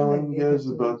keep telling you guys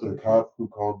about the cop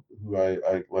who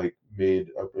I like made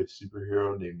up a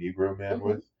superhero named Negro Man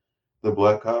with? The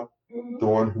black cop? The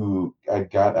one who I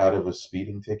got out of a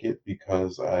speeding ticket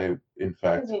because I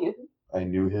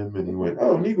knew him, and he went,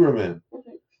 "Oh, Negro Man."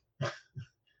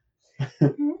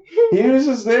 He was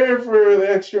just there for the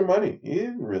extra money. He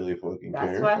didn't really fucking care.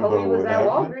 That's why I hope he was at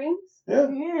Walgreens. Yeah,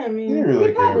 I mean, he didn't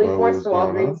really probably care about forced what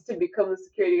was going on. Walgreens to become the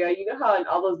security guy. You know how in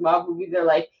all those mob movies they're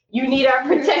like, "You need our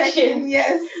protection,"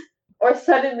 yes, or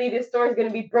suddenly the store is gonna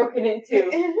be broken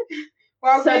into.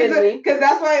 Suddenly, because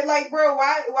that's why, like, bro,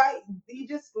 why did he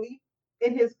just sleep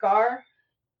in his car?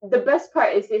 The best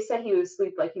part is they said he was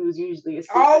asleep like he was usually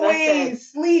asleep.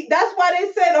 Always sleep. That's why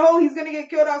they said, "Oh, he's gonna get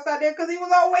killed outside there," because he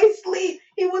was always sleep.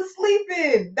 He was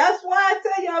sleeping. That's why I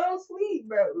tell y'all don't sleep,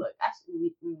 bro. Look, actually,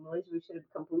 we should have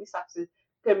become police officers.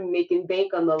 Could have been making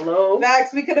bank on the low.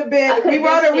 Facts. We could have been. We would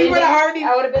have already.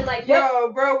 I would have been like,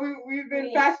 bro. We've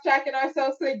been fast tracking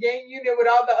ourselves to a gang unit with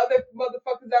all the other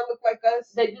motherfuckers that look like us.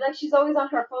 They'd be like, she's always on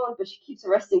her phone, but she keeps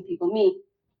arresting people. Me.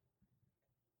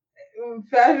 We would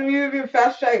have been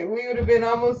fast tracked. We would have been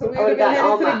almost. We would have been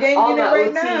headed to the gang unit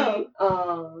right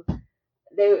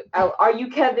now. Are you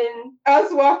Kevin?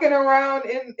 Us walking around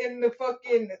in the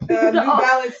fucking New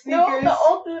Balance sneakers. No, the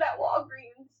old dude at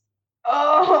Walgreens.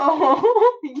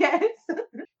 Oh yes.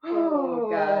 Oh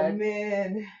God,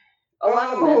 man. A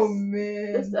lot of mess. Oh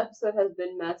man. This episode has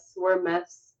been mess. We're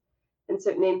mess.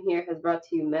 Insert name here has brought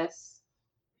to you mess.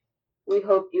 We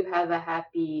hope you have a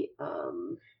happy.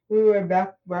 We were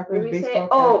backwards baseball.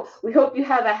 Oh, we hope you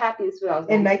have a happy. This was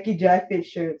and Nike dry fit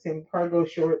shirts and cargo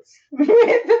shorts with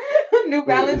New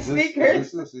Balance sneakers.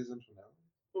 Is this the season finale?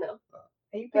 No.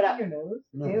 Are you picking your nose?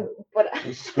 No. Ew. But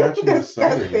Scratching the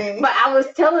side. But I was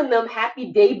telling them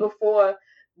happy day before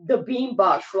the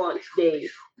Beanbox launch day,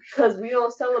 because we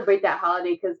don't celebrate that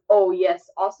holiday. Because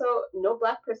also no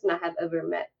black person I have ever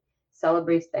met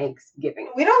celebrates Thanksgiving.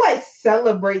 We don't like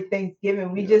celebrate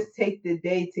Thanksgiving. We just take the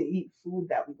day to eat food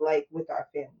that we like with our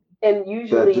family. And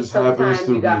usually sometimes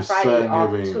you got Friday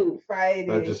off too. Friday.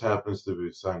 That just happens to be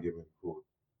Thanksgiving food.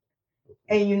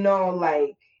 And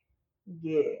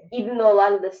yeah. Even though a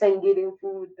lot of the Thanksgiving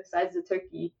food, besides the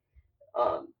turkey,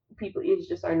 people eat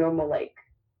just our normal like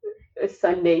a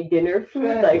Sunday dinner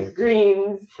food, like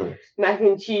greens, mac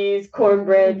and cheese,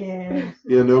 cornbread.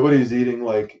 Yeah, nobody's eating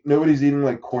like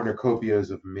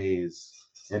cornucopias of maize.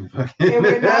 And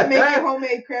we're not making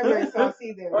homemade cranberry sauce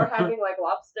either. Or having like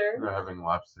lobster. Or having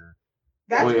lobster.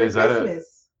 That's for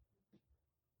Christmas.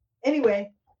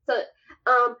 Anyway. So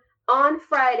on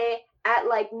Friday at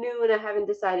like noon, I haven't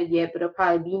decided yet, but it'll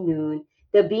probably be noon.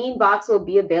 The Beanbox will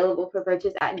be available for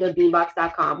purchase at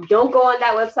thebeanbox.com. Don't go on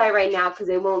that website right now because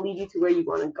it won't lead you to where you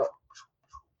want to go.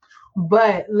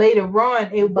 but later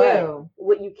on it But will.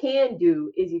 what you can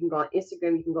do is you can go on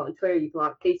Instagram, you can go on Twitter, you can go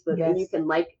on Facebook, and you Yes. can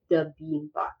like the Bean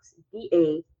Box.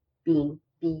 BA Bean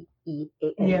BEAN.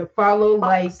 Yeah, follow,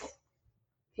 Box. like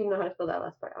If you know how to spell that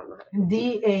last part, I don't know how to.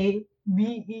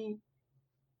 DABEANBON.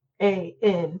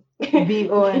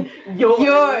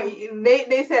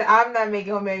 They said I'm not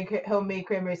making homemade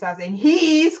cranberry sauce, and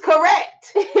he's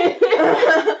correct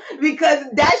because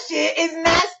that shit is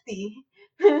nasty.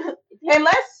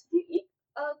 Unless Do you eat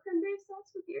cranberry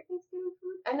sauce with your Thanksgiving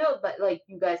food? I know, but like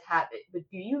you guys have it, but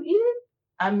do you eat it?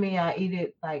 I mean, I eat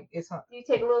it like it's on. Do you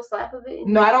take a little slap of it?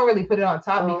 No, I don't really put it on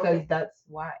top Oh, because okay. that's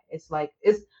why it's like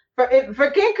it's for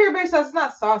canned cranberry sauce. It's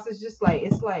not sauce. It's just like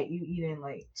you eating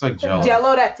like It's like Jello.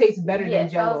 Jello that tastes better than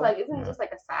Yes, I Jello. was like, isn't it Yeah. just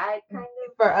like a side kind of?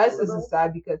 For us, it's a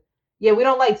side because we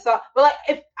don't like sauce. But like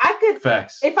if I could,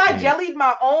 Facts. if I Yeah. jellied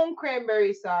my own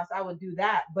cranberry sauce, I would do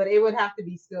that. But it would have to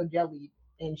be still jellied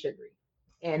and sugary,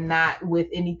 and not with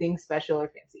anything special or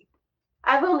fancy.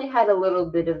 I've only had a little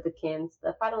bit of the canned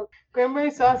stuff. I don't.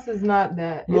 Cranberry sauce is not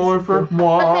that. More for But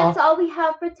more. that's all we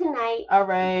have for tonight. All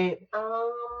right.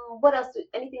 What else?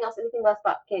 Anything else? Anything last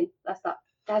thought? Kane, last thought.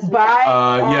 That's Bye.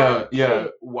 Yeah.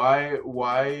 Why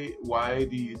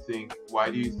do you think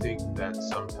that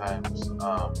sometimes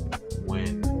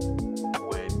when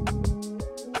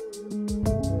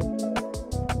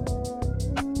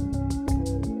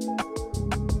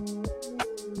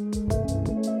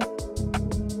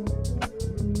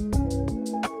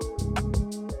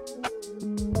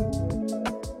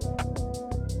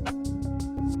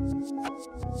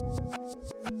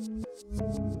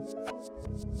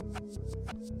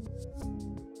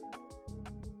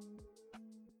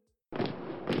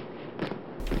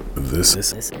This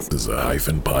is a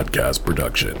Hyphen Podcast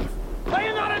production.